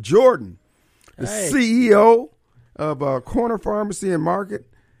Robert Jordan, the CEO of Corner Pharmacy and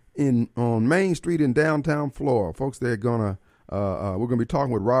Market on Main Street in downtown Flora. Folks, we're going to be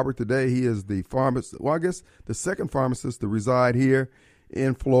talking with Robert today. He is the pharmacist, well, I guess the second pharmacist to reside here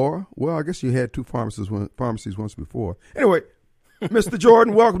in Flora. Well, I guess you had two pharmacies once before. Anyway, Mr.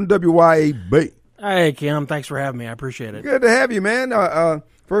 Jordan, welcome to WYAB. Hey, Kim. Thanks for having me. I appreciate it. Good to have you, man.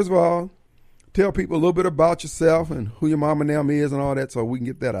 First of all, tell people a little bit about yourself and who your mama and them is and all that so we can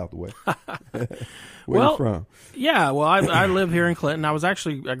get that out the way. Where you from? Yeah, well, I live here in Clinton. I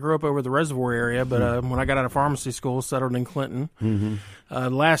grew up over the Reservoir area, but when I got out of pharmacy school, settled in Clinton. Mm-hmm. The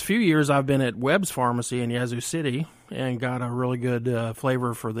last few years, I've been at Webb's Pharmacy in Yazoo City and got a really good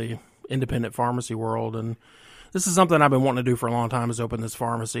flavor for the independent pharmacy world. And this is something I've been wanting to do for a long time, is open this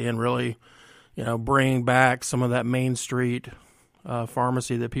pharmacy and really, bring back some of that Main Street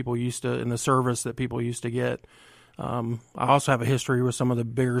pharmacy that people used to, and the service that people used to get. I also have a history with some of the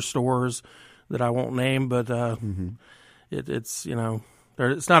bigger stores that I won't name, but it's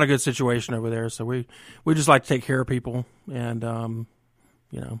it's not a good situation over there. So we just like to take care of people, and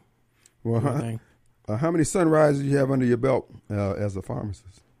Well, how many sunrises do you have under your belt as a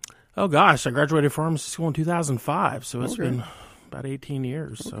pharmacist? Oh gosh, I graduated pharmacy school in 2005, so it's been about 18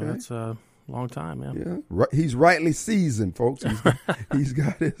 years. So that's a long time, man. Yeah, he's rightly seasoned, folks. He's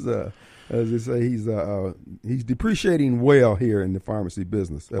got his. As they say, he's depreciating well here in the pharmacy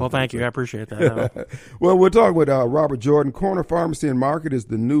business. Well, thank you. I appreciate that. Well, we're talking with Robert Jordan. Corner Pharmacy and Market is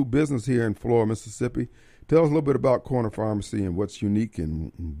the new business here in Flora, Mississippi. Tell us a little bit about Corner Pharmacy and what's unique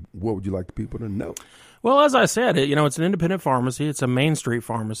and what would you like the people to know? Well, as I said, it's an independent pharmacy. It's a Main Street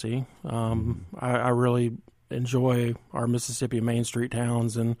pharmacy. I really enjoy our Mississippi Main Street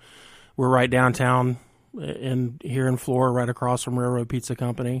towns, and we're right downtown here in Flora, right across from Railroad Pizza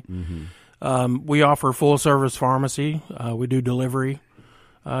Company. Mm-hmm. We offer full-service pharmacy. We do delivery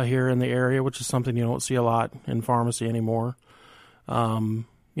here in the area, which is something you don't see a lot in pharmacy anymore.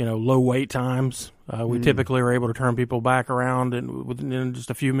 Low wait times. We typically are able to turn people back around within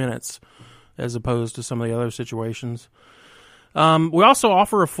just a few minutes, as opposed to some of the other situations. We also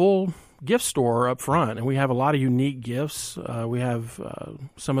offer a full gift store up front, and we have a lot of unique gifts. We have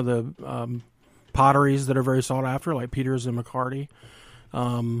some of the potteries that are very sought after, like Peters and McCarty.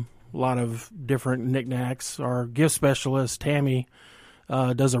 A lot of different knickknacks. Our gift specialist, Tammy,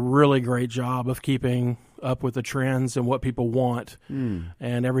 does a really great job of keeping up with the trends and what people want,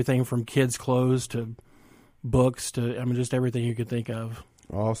 and everything from kids' clothes to books to, just everything you could think of.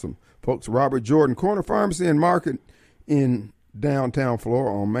 Awesome. Folks, Robert Jordan, Corner Pharmacy and Market in downtown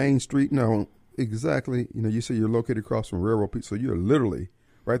Flora on Main Street. No, exactly. You say you're located across from Railroad Pizza, so you're literally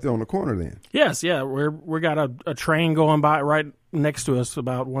right there on the corner then. Yes, yeah. We got a train going by right next to us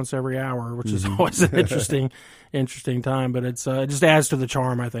about once every hour, which is always an interesting time, but it just adds to the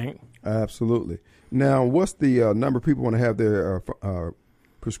charm, I think. Absolutely. Now, what's the number people want to have their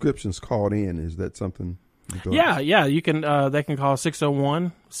prescriptions called in? Is that something? Yeah. You can. They can call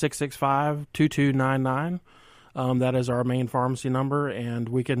 601-665-2299. That is our main pharmacy number, and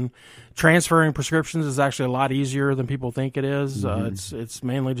we can transferring prescriptions is actually a lot easier than people think it is. It's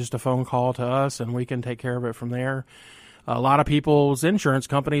mainly just a phone call to us, and we can take care of it from there. a lot of people's insurance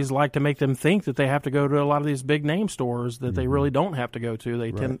companies like to make them think that they have to go to a lot of these big name stores that they really don't have to go to.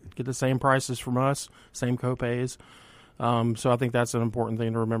 They tend to get the same prices from us, same copays. So I think that's an important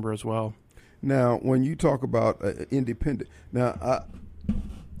thing to remember as well. Now, when you talk about independent,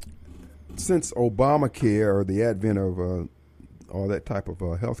 since Obamacare or the advent of all that type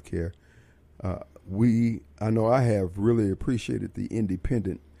of health care, I know I have really appreciated the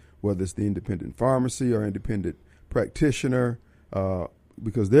independent, whether it's the independent pharmacy or independent practitioner,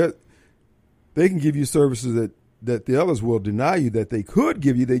 because they can give you services that the others will deny you that they could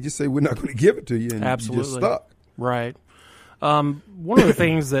give you. They just say, we're not going to give it to you, and Absolutely. you're just stuck. Right. One of the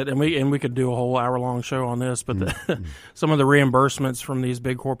things that, and we could do a whole hour-long show on this, but some of the reimbursements from these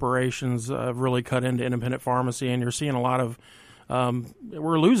big corporations have really cut into independent pharmacy, and you're seeing a lot of,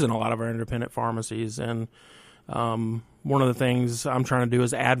 we're losing a lot of our independent pharmacies, and one of the things I'm trying to do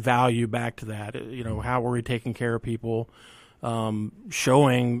is add value back to that. How are we taking care of people,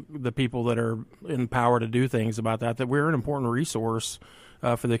 showing the people that are in power to do things about that we're an important resource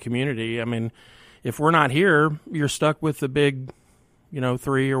for the community. I mean, if we're not here, you're stuck with the big,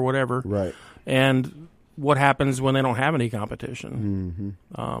 3 or whatever. Right. And what happens when they don't have any competition?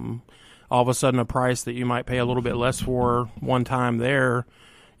 Mm-hmm. All of a sudden, a price that you might pay a little bit less for one time there,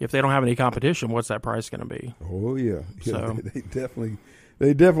 if they don't have any competition, what's that price going to be? Oh yeah. So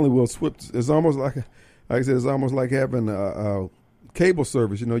they definitely will switch. It's almost like I said, it's almost like having a cable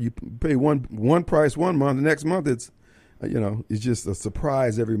service. You pay one price one month, the next month it's just a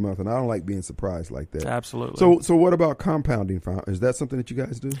surprise every month, and I don't like being surprised like that. Absolutely. So what about compounding? Is that something that you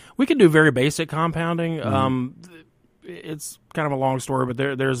guys do? We can do very basic compounding. Mm-hmm. It's kind of a long story, but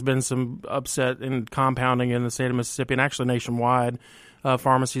there's been some upset in compounding in the state of Mississippi, and actually nationwide.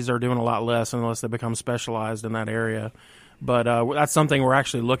 Pharmacies are doing a lot less unless they become specialized in that area. But that's something we're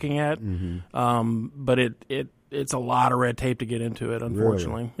actually looking at. Mm-hmm. But it's a lot of red tape to get into it,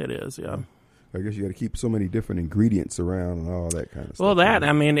 unfortunately. Really? It is, yeah. I guess you got to keep so many different ingredients around and all that kind of stuff.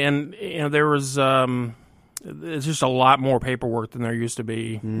 Well, there was it's just a lot more paperwork than there used to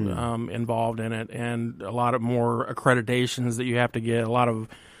be involved in it, and a lot of more accreditations that you have to get, a lot of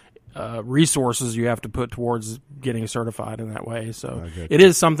resources you have to put towards getting certified in that way. So it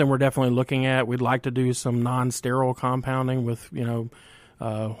is something we're definitely looking at. We'd like to do some non-sterile compounding with,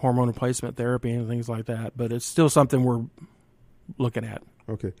 hormone replacement therapy and things like that, but it's still something we're looking at.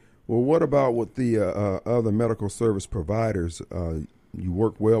 Okay. Well, what about with the other medical service providers? You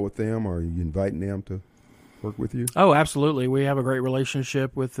work well with them, or are you inviting them to work with you? Oh, absolutely. We have a great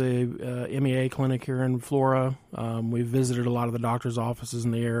relationship with the MEA clinic here in Flora. We've visited a lot of the doctor's offices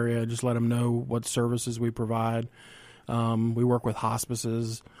in the area, just let them know what services we provide. We work with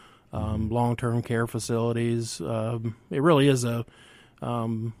hospices, long-term care facilities. It really is a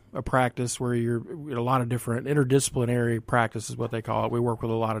practice where you're in a lot of different interdisciplinary practice is what they call it. We work with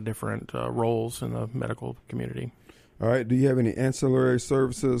a lot of different roles in the medical community. All right. Do you have any ancillary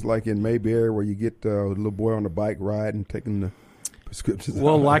services like in Mayberry where you get a little boy on the bike ride and taking the prescriptions?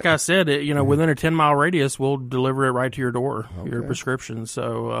 Well, like I said, within a 10-mile radius, we'll deliver it right to your door, your prescription.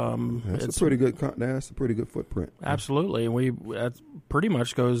 So that's a pretty good footprint. Absolutely. That pretty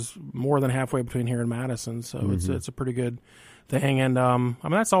much goes more than halfway between here and Madison. So it's a pretty good thing. And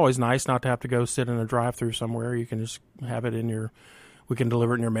that's always nice not to have to go sit in a drive-through somewhere. You can just have it we can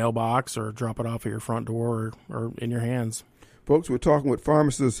deliver it in your mailbox or drop it off at your front door or in your hands. Folks, we're talking with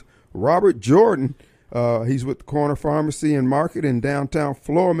pharmacist Robert Jordan. He's with the Corner Pharmacy and Market in downtown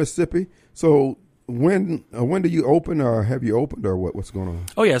Flora, Mississippi. So when do you open, or have you opened, or what's going on?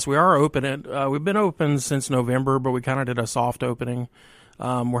 Oh, yes, we are open. We've been open since November, but we kind of did a soft opening.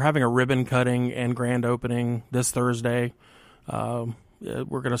 We're having a ribbon cutting and grand opening this Thursday. We're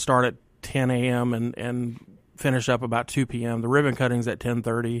going to start at 10 a.m. and finish up about 2 p.m. The ribbon cutting's at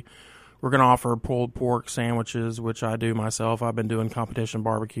 10:30. We're going to offer pulled pork sandwiches, which I do myself. I've been doing competition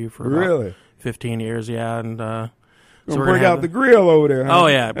barbecue for about 15 years, yeah. And so break out the grill over there, huh? Oh,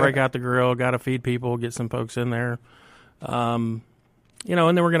 yeah, break out the grill. Got to feed people, get some folks in there. And then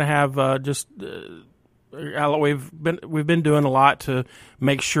we're going to have we've been doing a lot to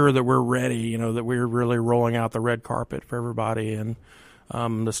make sure that we're ready, that we're really rolling out the red carpet for everybody. And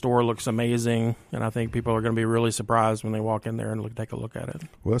the store looks amazing, and I think people are going to be really surprised when they walk in there and take a look at it.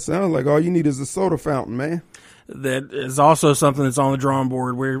 Well, it sounds like all you need is a soda fountain, man. That is also something that's on the drawing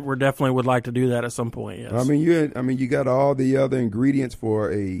board. We definitely would like to do that at some point. Yes. I mean, you got all the other ingredients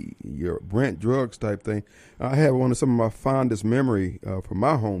for your Brent Drugs type thing. I have some of my fondest memory from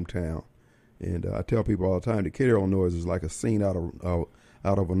my hometown, and I tell people all the time, Decatur, Illinois is like a scene out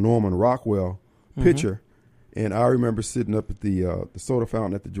of a Norman Rockwell picture. And I remember sitting up at the soda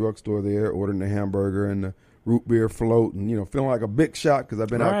fountain at the drugstore there, ordering the hamburger and the root beer float and, feeling like a big shot because I've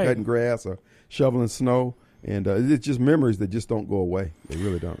been out cutting grass or shoveling snow. And it's just memories that just don't go away. They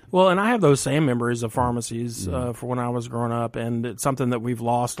really don't. Well, and I have those same memories of pharmacies for when I was growing up, and it's something that we've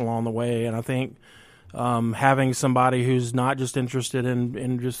lost along the way. And I think having somebody who's not just interested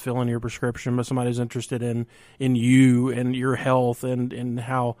in just filling your prescription, but somebody who's interested in you and your health and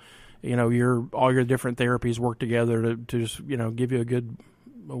how all your different therapies work together to just give you a good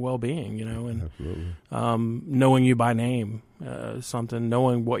well-being, and knowing you by name,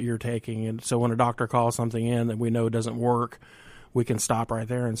 knowing what you're taking, and so when a doctor calls something in that we know doesn't work, we can stop right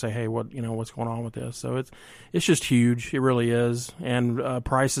there and say, hey, what's going on with this? So it's just huge. It really is. And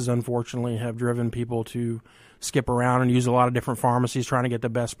prices, unfortunately, have driven people to skip around and use a lot of different pharmacies trying to get the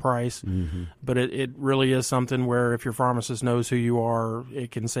best price. Mm-hmm. But it really is something where if your pharmacist knows who you are,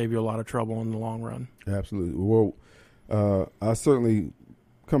 it can save you a lot of trouble in the long run. Absolutely. Well, I certainly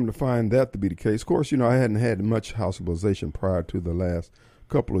come to find that to be the case. Of course, I hadn't had much hospitalization prior to the last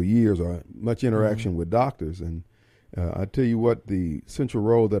couple of years or much interaction with doctors. And I tell you what, the central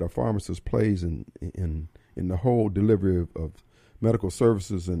role that a pharmacist plays in the whole delivery of medical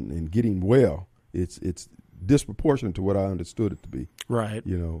services and getting well, it's disproportionate to what I understood it to be. Right.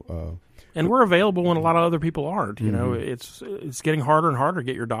 And we're available when a lot of other people aren't. It's getting harder and harder to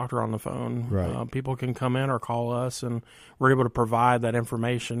get your doctor on the phone. Right. People can come in or call us, and we're able to provide that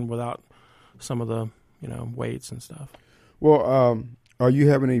information without some of the waits and stuff. Well, are you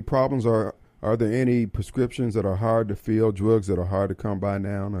having any problems, or are there any prescriptions that are hard to fill, drugs that are hard to come by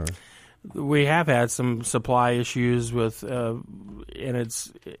now? Or? We have had some supply issues with, and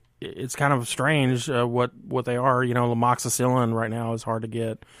it's kind of strange what they are. Amoxicillin right now is hard to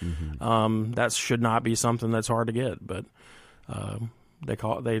get. Mm-hmm. That should not be something that's hard to get, but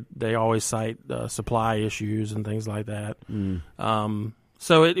they always cite supply issues and things like that. Mm.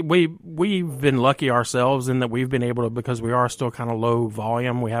 So we've been lucky ourselves in that we've been able to, because we are still kind of low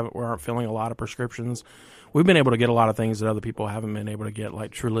volume. We aren't filling a lot of prescriptions. We've been able to get a lot of things that other people haven't been able to get,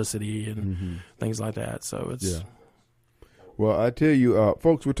 like Trulicity and things like that. So it's. Yeah. Well, I tell you,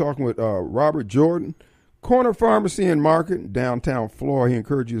 folks, we're talking with Robert Jordan, Corner Pharmacy and Market, downtown Florida. He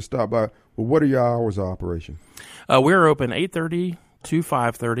encouraged you to stop by. Well, what are your hours of operation? We're open 8:30 to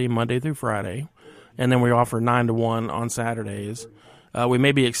 5:30 Monday through Friday, and then we offer 9 to 1 on Saturdays. We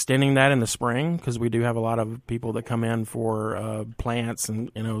may be extending that in the spring because we do have a lot of people that come in for plants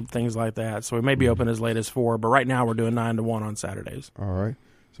and things like that. So we may be open as late as 4, but right now we're doing 9 to 1 on Saturdays. All right.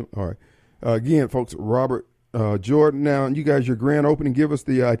 Again, folks, Robert Jordan. Now, you guys, your grand opening, give us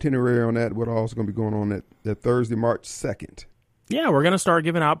the itinerary on that. What all is going to be going on that Thursday, March 2nd? Yeah, we're going to start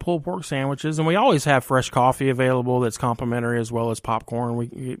giving out pulled pork sandwiches, and we always have fresh coffee available that's complimentary as well as popcorn.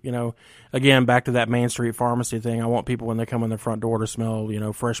 We, again, back to that Main Street Pharmacy thing. I want people when they come in the front door to smell,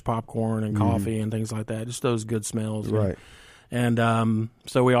 fresh popcorn and coffee and things like that. Just those good smells. Right. And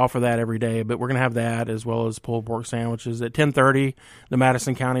so we offer that every day, but we're going to have that as well as pulled pork sandwiches. At 10:30, the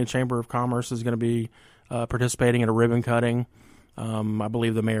Madison County Chamber of Commerce is going to be participating in a ribbon cutting. I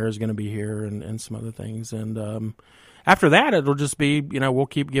believe the mayor is going to be here and some other things. And after that, it'll just be, we'll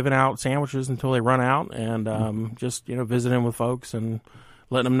keep giving out sandwiches until they run out and just, visiting with folks and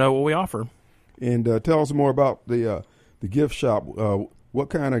letting them know what we offer. And tell us more about the gift shop. What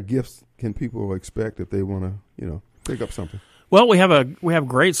kind of gifts can people expect if they want to, pick up something? Well, we have a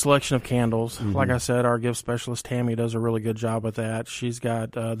great selection of candles. Mm-hmm. Like I said, our gift specialist Tammy does a really good job with that. She's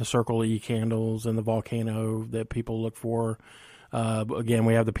got the Circle E candles and the Volcano that people look for. Again,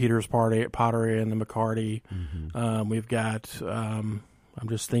 we have the Peters Pottery and the McCarty. Mm-hmm. We've got, I'm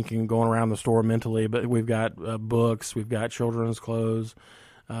just thinking going around the store mentally, but we've got books, we've got children's clothes,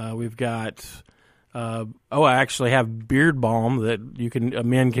 we've got, I actually have beard balm that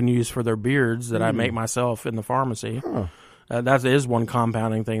men can use for their beards that I make myself in the pharmacy. Huh. That is one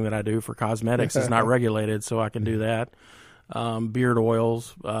compounding thing that I do for cosmetics. It's not regulated, so I can do that. Beard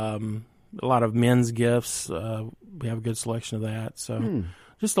oils, a lot of men's gifts. We have a good selection of that. So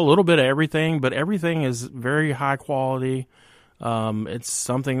just a little bit of everything, but everything is very high quality. It's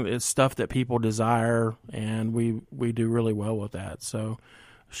stuff that people desire, and we do really well with that. So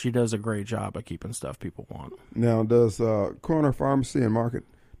she does a great job of keeping stuff people want. Now, does Corner Pharmacy and Market,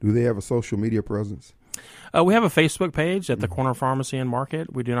 do they have a social media presence? We have a Facebook page at the Corner Pharmacy and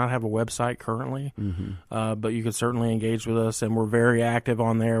Market. We do not have a website currently, but you can certainly engage with us, and we're very active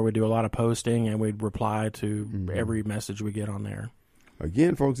on there. We do a lot of posting, and we reply to every message we get on there.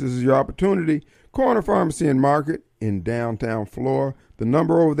 Again, folks, this is your opportunity. Corner Pharmacy and Market in downtown Florida. The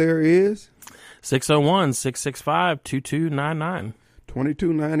number over there is 601-665-2299.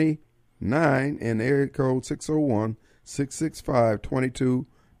 2299 and area code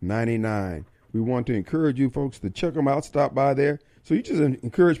 601-665-2299. We want to encourage you folks to check them out, stop by there. So you just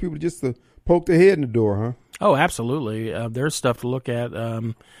encourage people just to poke their head in the door, huh? Oh, absolutely. There's stuff to look at.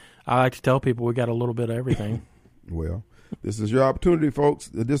 I like to tell people we got a little bit of everything. Well, this is your opportunity, folks.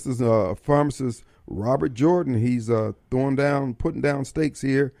 This is pharmacist Robert Jordan. He's putting down stakes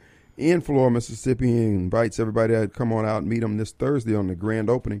here in Florida, Mississippi, and invites everybody to come on out and meet him this Thursday on the grand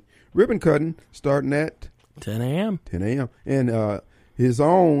opening. Ribbon cutting starting at 10 a.m. 10 a.m. And his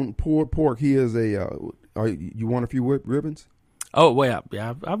own pulled pork. He is you want a few ribbons? Oh, well,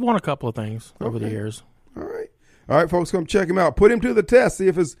 yeah. I've won a couple of things over the years. All right, folks, come check him out. Put him to the test. See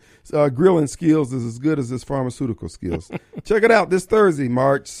if his grilling skills is as good as his pharmaceutical skills. Check it out this Thursday,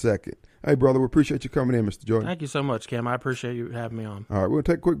 March 2nd. Hey, brother, we appreciate you coming in, Mr. Jordan. Thank you so much, Cam. I appreciate you having me on. All right, we'll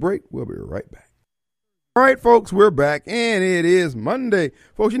take a quick break. We'll be right back. All right, folks, we're back, and it is Monday.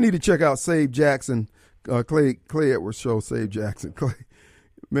 Folks, you need to check out Save Jackson, Clay Edwards Show, Save Jackson. Clay,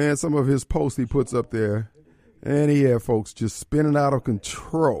 man, some of his posts he puts up there, and he had folks just spinning out of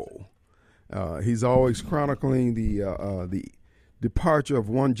control. He's always chronicling the departure of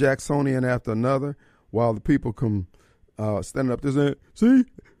one Jacksonian after another, while the people come standing up there saying, "See,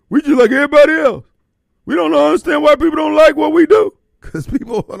 we just like everybody else. We don't understand why people don't like what we do, because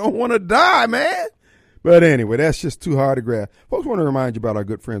people don't want to die, man." But anyway, that's just too hard to grasp. Folks, want to remind you about our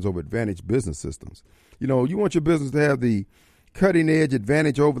good friends over at Advantage Business Systems. You know, you want your business to have the cutting-edge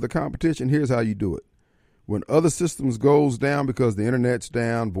advantage over the competition. Here's how you do it. When other systems goes down because the internet's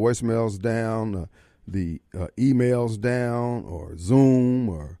down, voicemail's down, the email's down, or Zoom,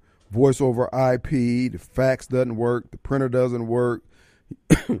 or voice over IP, the fax doesn't work, the printer doesn't work,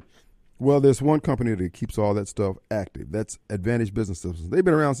 well, there's one company that keeps all that stuff active. That's Advantage Business Systems. They've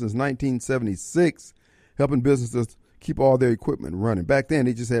been around since 1976, helping businesses keep all their equipment running. Back then,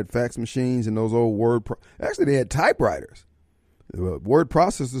 they just had fax machines and those old actually, they had typewriters. Word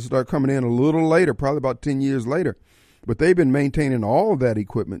processors start coming in a little later, probably about 10 years later. But they've been maintaining all of that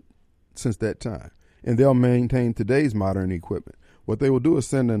equipment since that time. And they'll maintain today's modern equipment. What they will do is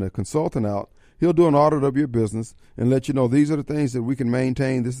send in a consultant out. He'll do an audit of your business and let you know these are the things that we can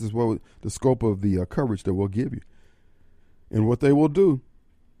maintain. This is what the scope of the coverage that we'll give you. And what they will do,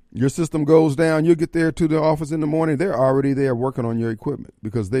 your system goes down, you'll get there to the office in the morning. They're already there working on your equipment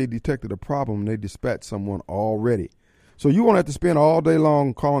because they detected a problem and they dispatched someone already. So you won't have to spend all day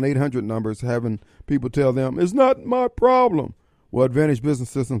long calling 800 numbers, having people tell them, "It's not my problem." Well, Advantage Business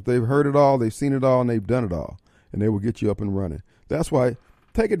Systems, they've heard it all, they've seen it all, and they've done it all. And they will get you up and running. That's why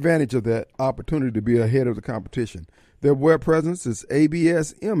take advantage of that opportunity to be ahead of the competition. Their web presence is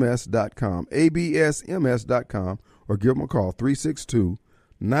absms.com, absms.com, or give them a call,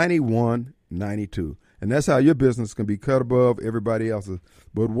 362-9192. And that's how your business can be cut above everybody else's.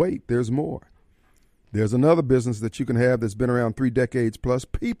 But wait, there's more. There's another business that you can have that's been around 3 decades plus,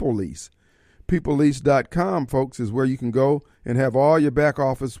 People Lease. PeopleLease.com, folks, is where you can go and have all your back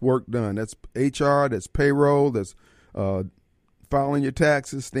office work done. That's HR, that's payroll, that's filing your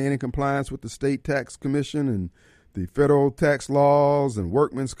taxes, staying in compliance with the state tax commission and the federal tax laws and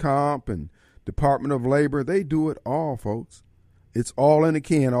workman's comp and Department of Labor. They do it all, folks. It's all in a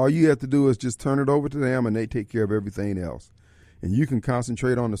can. All you have to do is just turn it over to them and they take care of everything else. And you can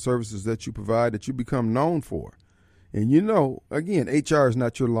concentrate on the services that you provide that you become known for. And you know, again, HR is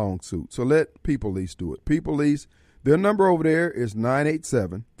not your long suit. So let People Lease do it. People Lease, their number over there is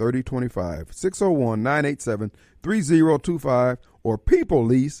 987-3025, 601-987-3025, or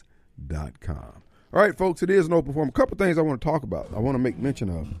peoplelease.com. All right, folks, it is an open forum. A couple things I want to talk about, I want to make mention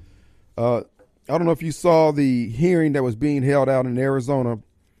of. I don't know if you saw the hearing that was being held out in Arizona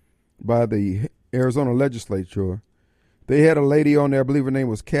by the Arizona legislature. They had a lady on there, I believe her name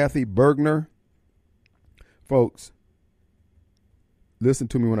was Kathy Bergner. Folks, listen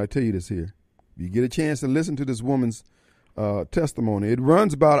to me when I tell you this here. If you get a chance to listen to this woman's testimony, it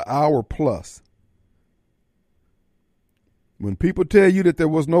runs about an hour plus. When people tell you that there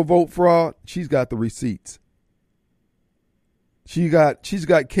was no vote fraud, she's got the receipts. She's got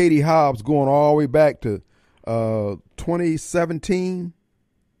Katie Hobbs going all the way back to 2017.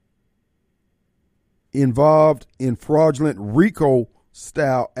 Involved in fraudulent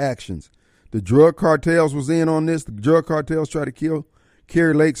RICO-style actions. The drug cartels was in on this. The drug cartels tried to kill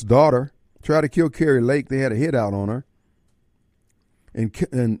Carrie Lake's daughter. Tried to kill Carrie Lake. They had a hit out on her.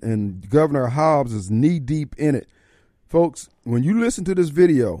 And Governor Hobbs is knee-deep in it. Folks, when you listen to this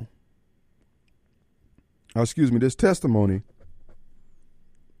video, this testimony,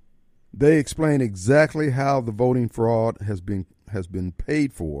 they explain exactly how the voting fraud has been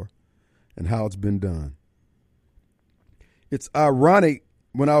paid for and how it's been done. It's ironic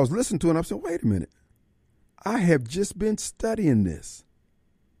when I was listening to it, I'm saying, wait a minute. I have just been studying this.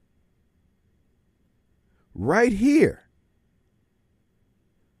 right here.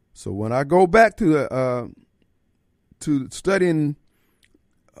 So when I go back to studying,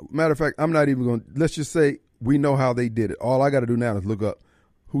 matter of fact, I'm not even going to, let's just say we know how they did it. All I got to do now is look up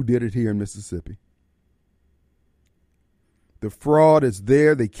who did it here in Mississippi. The fraud is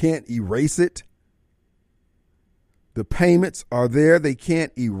there. They can't erase it. The payments are there. They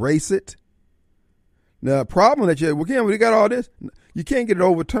can't erase it. Now, the problem that we got all this, you can't get it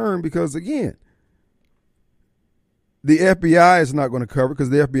overturned because, again, the FBI is not going to cover it because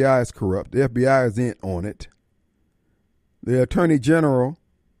the FBI is corrupt. The FBI is in on it. The Attorney General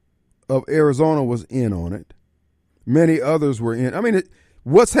of Arizona was in on it. Many others were in. I mean,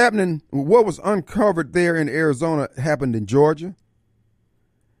 what's happening, what was uncovered there in Arizona happened in Georgia,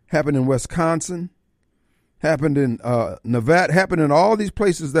 happened in Wisconsin, happened in Nevada, happened in all these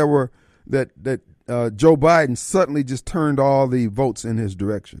places that were that Joe Biden suddenly just turned all the votes in his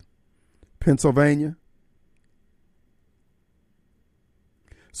direction. Pennsylvania.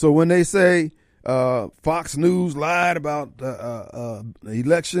 So when they say Fox News lied about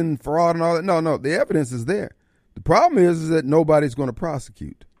election fraud and all that, no, the evidence is there. The problem is that nobody's going to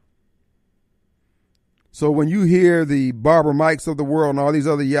prosecute. So when you hear the Barbara Mikes of the world and all these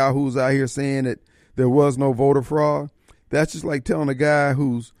other yahoos out here saying that there was no voter fraud, that's just like telling a guy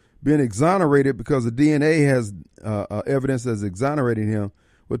who's been exonerated because the DNA has evidence that's exonerating him,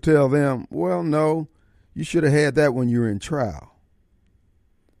 would tell them, well, no, you should have had that when you were in trial.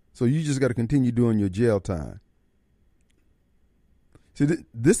 So you just got to continue doing your jail time. See,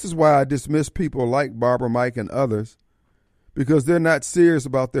 this is why I dismiss people like Barbara Mike and others, because they're not serious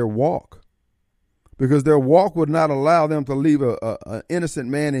about their walk. Because their walk would not allow them to leave an innocent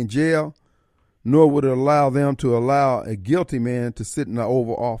man in jail, nor would it allow them to allow a guilty man to sit in the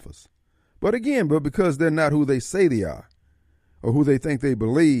Oval Office. But because they're not who they say they are, or who they think they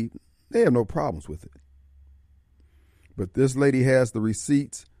believe, they have no problems with it. But this lady has the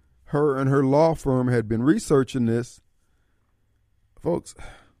receipts. Her and her law firm had been researching this. Folks,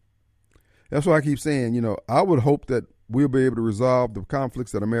 that's why I keep saying, I would hope that we'll be able to resolve the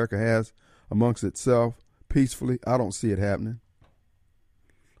conflicts that America has amongst itself peacefully. I don't see it happening.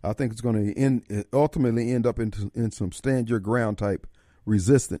 I think it's going to ultimately end up in some stand your ground type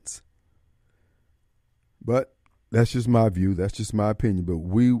resistance. But that's just my view. That's just my opinion. But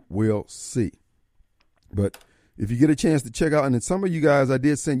we will see. But if you get a chance to check out, and then some of you guys, I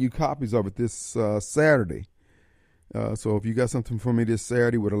did send you copies of it this Saturday. So if you got something for me this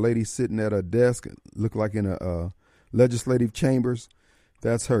Saturday with a lady sitting at a desk, look like in a legislative chambers,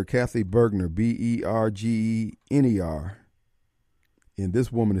 that's her, Kathy Bergner, Bergner. And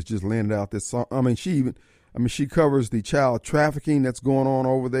this woman is just laying out this song. She covers the child trafficking that's going on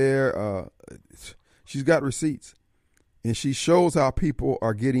over there. She's got receipts, and she shows how people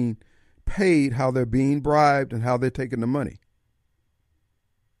are getting paid, how they're being bribed, and how they're taking the money.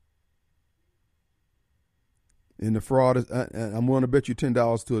 And the fraud is, I'm willing to bet you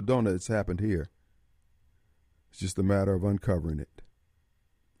 $10 to a donut it's happened here. It's just a matter of uncovering it.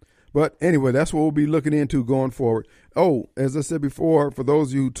 But anyway, that's what we'll be looking into going forward. Oh, as I said before, for those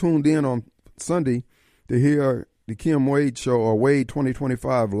of you who tuned in on Sunday to hear the Kim Wade show, or Wade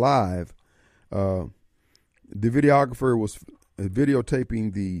 2025 live, the videographer was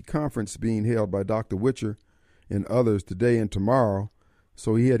videotaping the conference being held by Dr. Witcher and others today and tomorrow.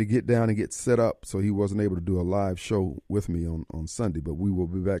 So he had to get down and get set up, so he wasn't able to do a live show with me on Sunday. But we will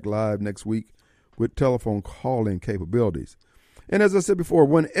be back live next week with telephone call-in capabilities. And as I said before,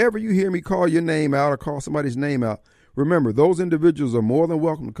 whenever you hear me call your name out or call somebody's name out, remember, those individuals are more than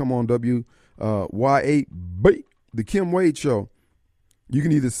welcome to come on WY8B, the Kim Wade Show. You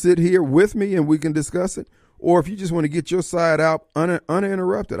can either sit here with me and we can discuss it, or if you just want to get your side out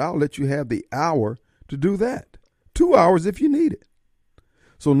uninterrupted, I'll let you have the hour to do that. 2 hours if you need it.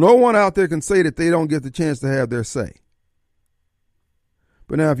 So no one out there can say that they don't get the chance to have their say.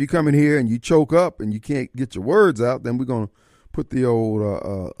 But now if you come in here and you choke up and you can't get your words out, then we're going to put the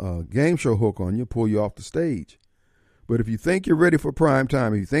old game show hook on you, pull you off the stage. But if you think you're ready for prime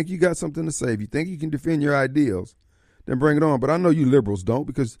time, if you think you got something to say, if you think you can defend your ideals, then bring it on. But I know you liberals don't,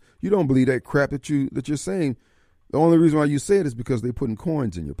 because you don't believe that crap that you're saying. The only reason why you say it is because they're putting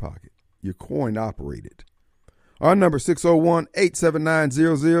coins in your pocket. You're coin operated. Our number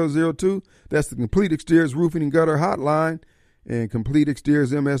 601-879-0002. That's the Complete Exteriors Roofing and Gutter Hotline, and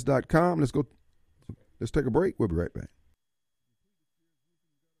CompleteExteriorsMS.com. Let's take a break. We'll be right back.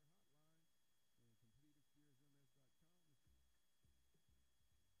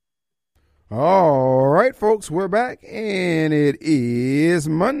 All right, folks, we're back, and it is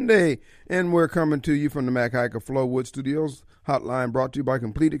Monday, and we're coming to you from the Mac Haika Flowwood Studios hotline, brought to you by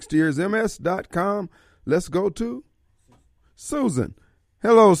CompleteExteriorsMS.com. Let's go to Susan.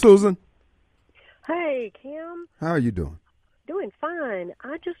 Hello, Susan. Hey, Kim. How are you doing? Doing fine.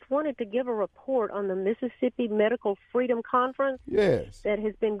 I just wanted to give a report on the Mississippi Medical Freedom Conference. Yes. That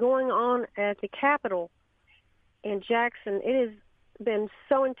has been going on at the Capitol in Jackson. It has been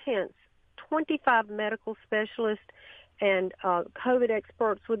so intense. 25 medical specialists and COVID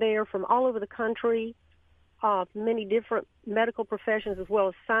experts were there from all over the country. Many different medical professions as well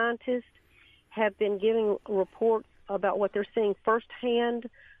as scientists have been giving reports about what they're seeing firsthand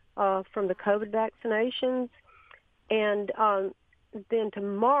from the COVID vaccinations. And then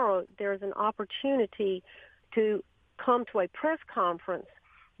tomorrow there's an opportunity to come to a press conference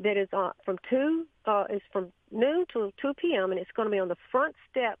that is from noon to 2 p.m. and it's going to be on the front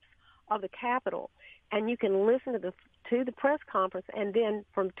steps of the Capitol. And you can listen to the press conference, and then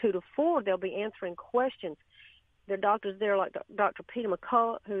from 2 to 4 they'll be answering questions. There are doctors there like Dr. Peter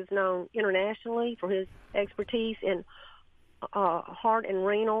McCullough, who's known internationally for his expertise in heart and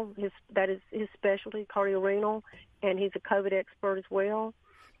renal. That is his specialty, cardiorenal, and he's a COVID expert as well.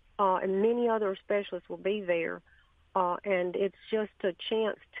 And many other specialists will be there. And it's just a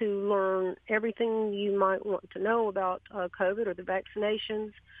chance to learn everything you might want to know about COVID or the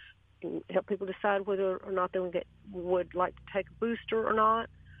vaccinations, and help people decide whether or not they would like to take a booster or not.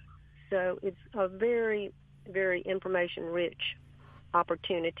 So it's a very, very information-rich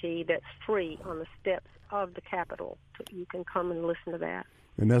opportunity that's free on the steps of the Capitol. You can come and listen to that.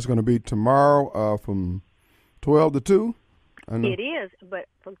 And that's going to be tomorrow from 12 to 2? I know. It is, but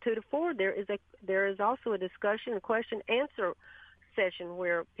from 2 to 4 there is also a discussion, question-answer session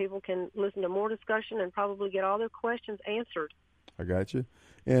where people can listen to more discussion and probably get all their questions answered. I got you.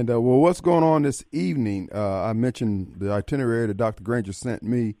 And, what's going on this evening? I mentioned the itinerary that Dr. Granger sent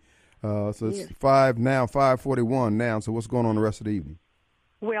me. So it's 5:41 now. So what's going on the rest of the evening?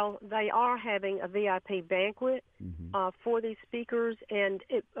 Well, they are having a VIP banquet for these speakers,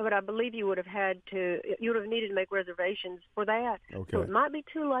 but I believe you would have needed to make reservations for that. Okay. So it might be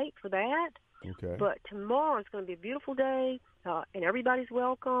too late for that. Okay. But tomorrow is going to be a beautiful day, and everybody's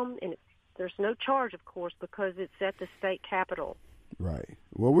welcome. And there's no charge, of course, because it's at the state capitol. Right.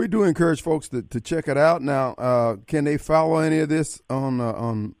 Well, we do encourage folks to check it out. Now, can they follow any of this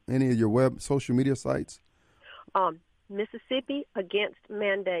on any of your social media sites?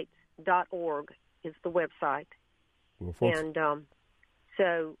 MississippiAgainstMandates.org is the website. Well, folks, and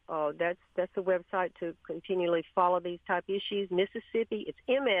so that's the website to continually follow these type issues. Mississippi, it's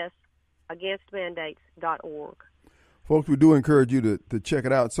MSAgainstMandates.org. Folks, we do encourage you to check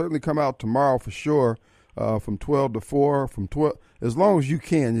it out. Certainly come out tomorrow for sure. From 12 to 4, from 12, as long as you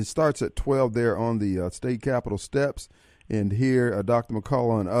can. It starts at 12 there on the state capitol steps. And here, Dr.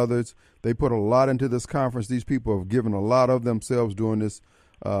 McCullough and others, they put a lot into this conference. These people have given a lot of themselves during this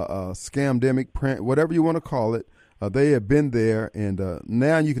scamdemic, whatever you want to call it. They have been there, and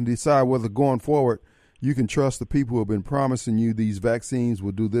now you can decide whether going forward you can trust the people who have been promising you these vaccines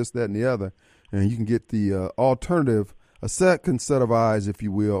will do this, that, and the other, and you can get the alternative, a second set of eyes, if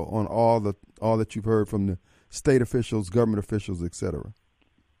you will, on all that you've heard from the state officials, government officials, et cetera.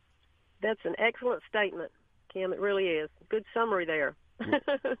 That's an excellent statement, Kim. It really is. Good summary there.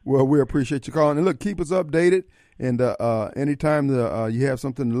 Well, we appreciate you calling. And look, keep us updated. And anytime you have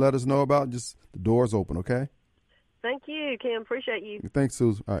something to let us know about, just the door's open, okay? Thank you, Kim. Appreciate you. Thanks,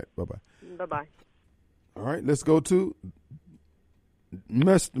 Susan. All right, bye-bye. Bye-bye. All right, let's go to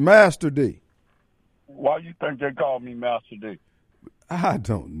Master D. Why you think they call me Master D? I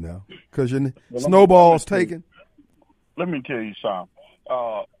don't know. Because your snowball's taken? Let me tell you something.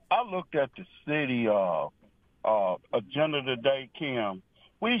 I looked at the city agenda today, Kim.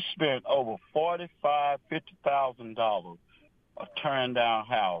 We spent over $50,000 tearing down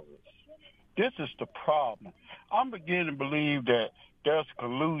houses. This is the problem. I'm beginning to believe that there's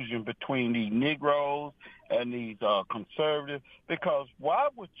collusion between these Negroes and these conservatives, because why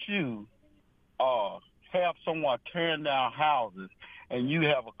would you have someone tearing down houses and you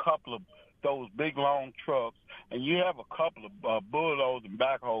have a couple of those big long trucks and you have a couple of bulldozers and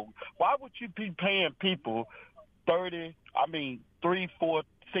backhoes? Why would you be paying people $3,000, $4,000, $6,000,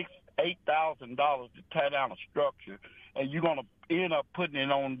 $8,000 to tear down a structure, and you're going to end up putting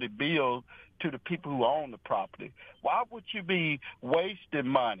it on the bill to the people who own the property? Why would you be wasting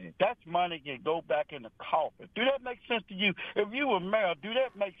money? That's money can go back in the coffin. Do that make sense to you? If you were mayor, do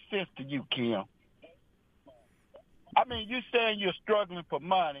that make sense to you, Kim? You saying you're struggling for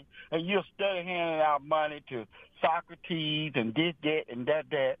money, and you're steady handing out money to Socrates and this, that, and that,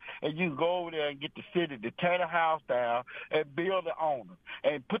 and you can go over there and get the city to tear the house down and build the owner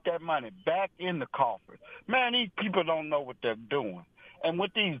and put that money back in the coffers. Man, these people don't know what they're doing. And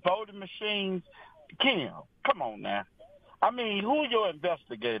with these voting machines, Kim, come on now. I mean, who your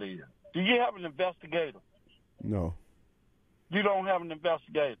investigator is? Do you have an investigator? No. You don't have an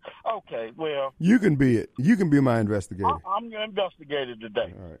investigator. Okay, well. You can be it. You can be my investigator. I'm your investigator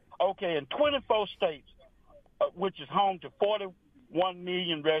today. All right. Okay, in 24 states, which is home to 41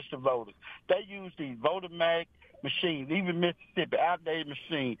 million registered voters, they use these voter mag machines, even Mississippi, outdated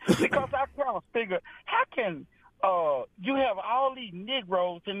machines. Because I kind of figure, how can you have all these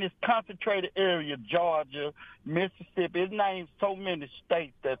Negroes in this concentrated area, Georgia, Mississippi? It names so many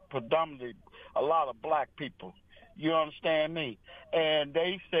states that predominantly a lot of black people. You understand me? And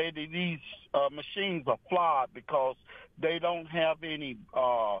they say that these machines are flawed because they don't have any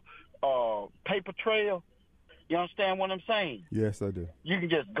paper trail. You understand what I'm saying? Yes, I do. You can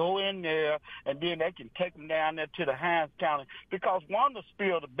just go in there, and then they can take them down there to the Hinds County. Because Wanda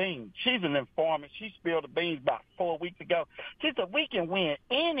spilled the beans. She's an informant. She spilled the beans about 4 weeks ago. She said, we can win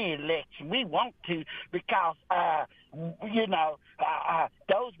any election we want to because,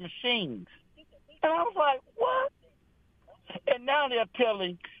 those machines. And I was like, what? And now they're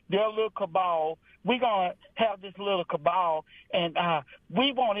telling their little cabal, we're going to have this little cabal, and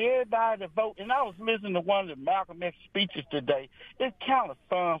we want everybody to vote. And I was listening to one of the Malcolm X speeches today. It kind of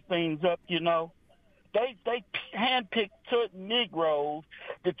sums things up, you know. They handpicked certain Negroes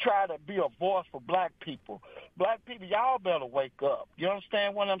to try to be a voice for black people. Black people, y'all better wake up. You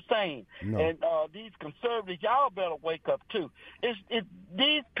understand what I'm saying? No. And these conservatives, y'all better wake up, too.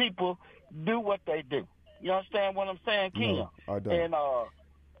 These people do what they do. You understand what I'm saying, Kim? No, I don't.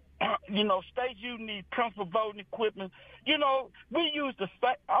 And, states you need principal voting equipment. You know, we use the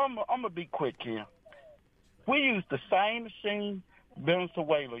same. I'm going to be quick here. We use the same machine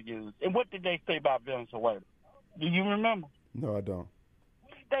Venezuela used. And what did they say about Venezuela? Do you remember? No, I don't.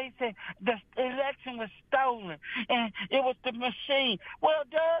 They said the election was stolen and it was the machine. Well,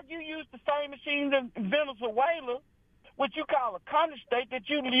 Doug, you used the same machine in Venezuela, which you call a country state, that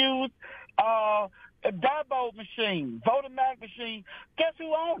you use a Diebold machine, voter mag machine. Guess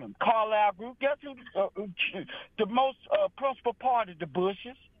who owned them? Carlyle Group. Guess who the most principal party? The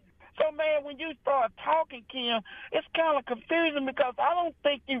Bushes. So, man, when you start talking, Kim, it's kind of confusing because I don't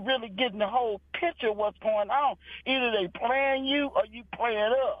think you're really getting the whole picture of what's going on. Either they playing you or you playing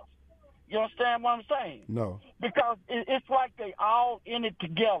us. You understand what I'm saying? No. Because it's like they all in it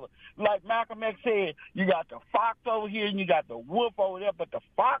together. Like Malcolm X said, you got the fox over here and you got the wolf over there, but the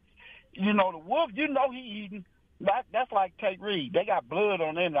fox, the wolf, he eating. That's like Tate Reed. They got blood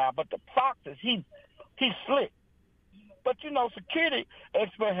on them now, but the fox he's slick. But, security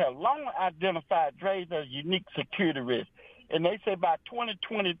experts have long identified trades as unique security risks. And they say by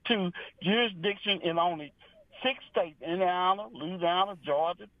 2022, jurisdiction in only 6 states, Indiana, Louisiana,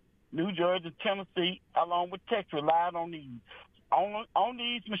 Georgia, New Jersey, Tennessee, along with Texas, relied on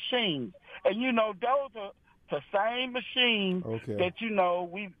these machines. And, those are the same machines that,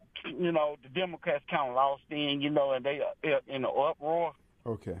 the Democrats kind of lost in, and they are in the uproar.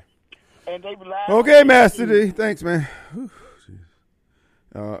 Okay. And they rely on Master D. Thanks, man.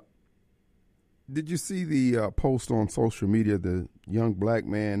 Did you see the post on social media, the young black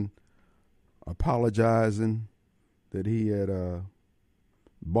man apologizing that he had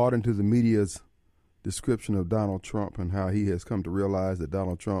bought into the media's description of Donald Trump and how he has come to realize that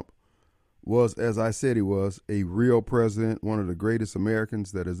Donald Trump was, as I said he was, a real president, one of the greatest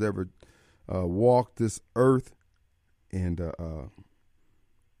Americans that has ever walked this earth, and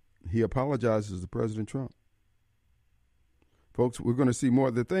he apologizes to President Trump. Folks, we're going to see more.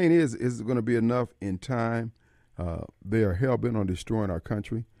 The thing is it going to be enough in time? They are hell-bent on destroying our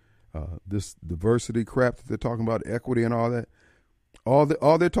country. This diversity crap that they're talking about, equity and all that, all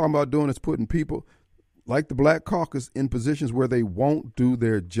they're talking about doing is putting people like the Black Caucus in positions where they won't do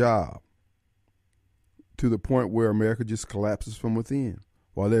their job, to the point where America just collapses from within,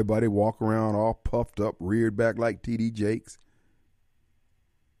 while everybody walk around all puffed up, reared back like T.D. Jakes,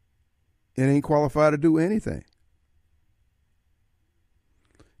 and ain't qualified to do anything.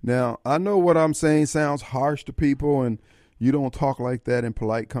 Now, I know what I'm saying sounds harsh to people, and you don't talk like that in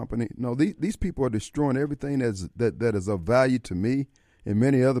polite company. No, these people are destroying everything that is of value to me and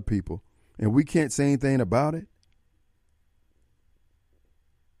many other people, and we can't say anything about it.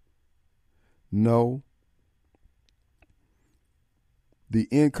 No. The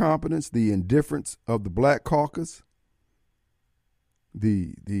incompetence, the indifference of the Black Caucus,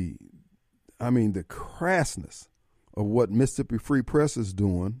 the crassness of what Mississippi Free Press is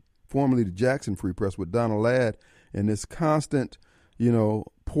doing, formerly the Jackson Free Press with Donald Ladd, and this constant,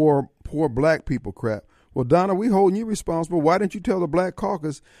 poor black people crap. Well, Donna, we holding you responsible. Why didn't you tell the Black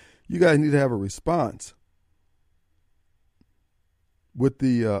Caucus you guys need to have a response? with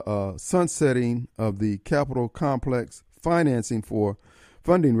the sunsetting of the Capitol Complex funding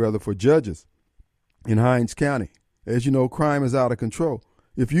for judges in Hinds County. As you know, crime is out of control.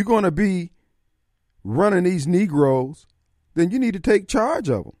 If you're going to be running these Negroes, then you need to take charge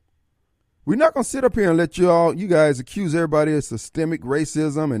of them. We're not going to sit up here and let you guys accuse everybody of systemic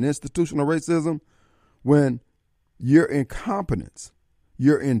racism and institutional racism when your incompetence,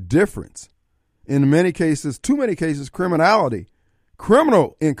 your indifference, in many cases, too many cases,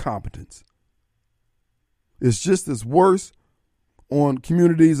 criminal incompetence is just as worse on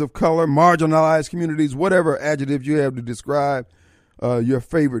communities of color, marginalized communities, whatever adjective you have to describe your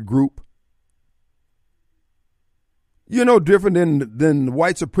favorite group. You're no different than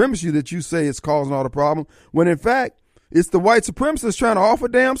white supremacy that you say is causing all the problem, when in fact, it's the white supremacists trying to offer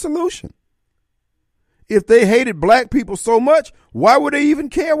a damn solution. If they hated black people so much, why would they even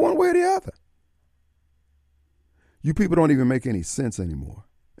care one way or the other? You people don't even make any sense anymore,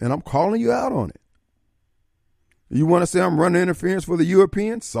 and I'm calling you out on it. You want to say I'm running interference for the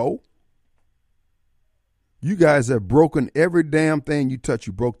Europeans? So? You guys have broken every damn thing you touch.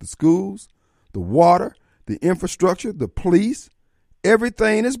 You broke the schools, the water, the infrastructure, the police.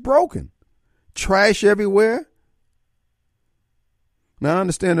 Everything is broken. Trash everywhere. Now, I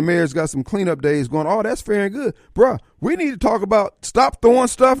understand the mayor's got some cleanup days going. Oh, that's fair and good. Bruh, we need to talk about stop throwing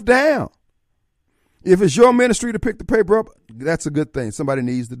stuff down. If it's your ministry to pick the paper up, that's a good thing. Somebody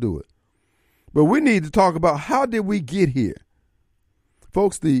needs to do it. But we need to talk about how did we get here?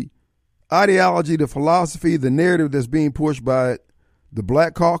 Folks, the ideology, the philosophy, the narrative that's being pushed by the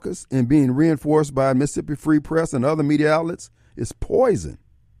Black Caucus and being reinforced by Mississippi Free Press and other media outlets is poison.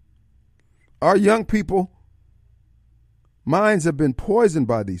 Our young people, minds have been poisoned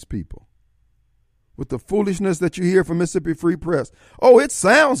by these people with the foolishness that you hear from Mississippi Free Press. Oh, it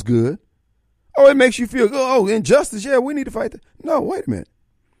sounds good. Oh, it makes you feel good. Oh, injustice. Yeah, we need to fight that. No, wait a minute.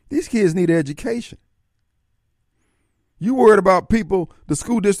 These kids need education. You worried about people, the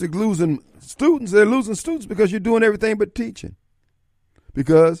school district losing students. They're losing students because you're doing everything but teaching.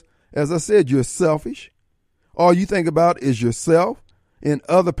 Because, as I said, you're selfish. All you think about is yourself and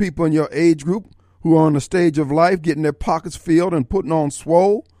other people in your age group who are on the stage of life getting their pockets filled and putting on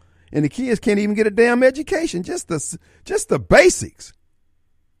swole. And the kids can't even get a damn education, just the basics.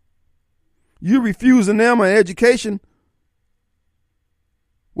 You're refusing them an education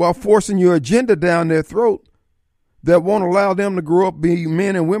while forcing your agenda down their throat that won't allow them to grow up being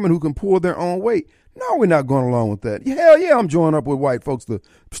men and women who can pull their own weight. No, we're not going along with that. Hell yeah, I'm joining up with white folks to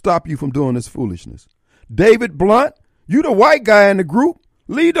stop you from doing this foolishness. David Blunt, you the white guy in the group.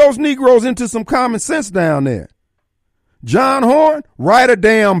 Lead those Negroes into some common sense down there. John Horn, write a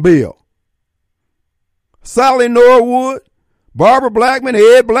damn bill. Sally Norwood, Barbara Blackman,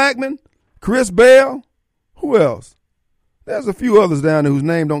 Ed Blackman, Chris Bell, who else? There's a few others down there whose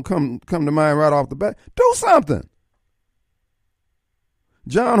name don't come to mind right off the bat. Do something.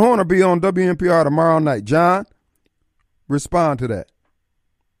 John Horn will be on WNPR tomorrow night. John, respond to that.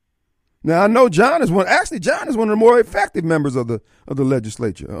 Now, I know John is one of the more effective members of the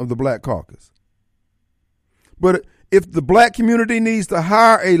legislature, of the Black Caucus. But if the black community needs to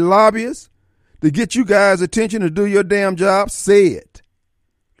hire a lobbyist to get you guys' attention to do your damn job, say it.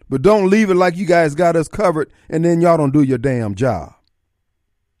 But don't leave it like you guys got us covered and then y'all don't do your damn job.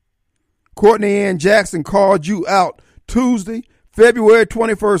 Courtney Ann Jackson called you out Tuesday, February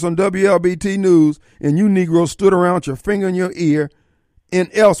 21st on WLBT News, and you Negroes stood around with your finger in your ear and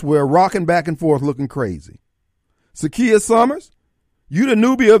elsewhere rocking back and forth looking crazy. Zakiya Summers, you the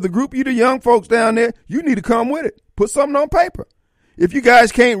newbie of the group, you the young folks down there, you need to come with it. Put something on paper. If you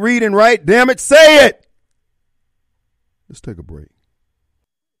guys can't read and write, damn it, say it. Let's take a break.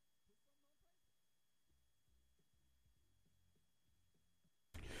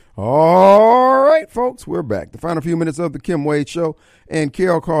 All right, folks, we're back. The final few minutes of the Kim Wade Show. And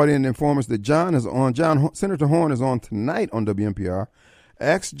Carol called in and informed us that Senator Horn is on tonight on WNPR.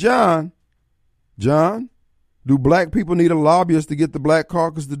 Ask John, do black people need a lobbyist to get the Black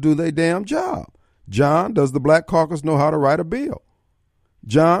Caucus to do their damn job? John, does the Black Caucus know how to write a bill?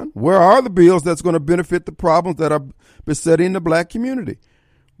 John, where are the bills that's going to benefit the problems that are besetting the black community?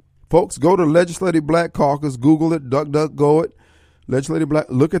 Folks, go to Legislative Black Caucus, Google it, DuckDuckGo it. Legislative Black,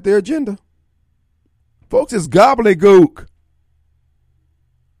 look at their agenda. Folks, it's gobbledygook.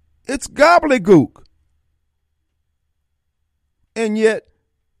 It's gobbledygook. And yet,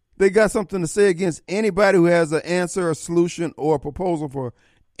 they got something to say against anybody who has an answer, a solution, or a proposal for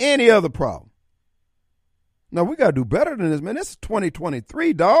any other problem. Now, we got to do better than this, man. This is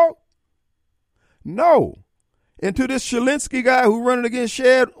 2023, dog. No. And to this Shalinsky guy who running against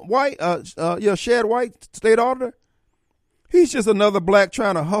Shad White, Shad White, state auditor, He's just another black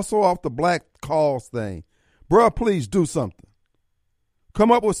trying to hustle off the black cause thing. Bruh, please do something.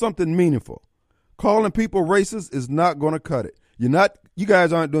 Come up with something meaningful. Calling people racist is not going to cut it. You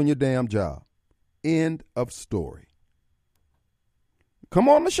guys aren't doing your damn job. End of story. Come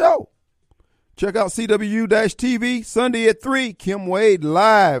on the show. Check out CW-TV Sunday at 3. Kim Wade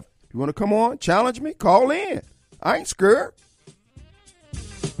live. You want to come on? Challenge me? Call in. I ain't scared.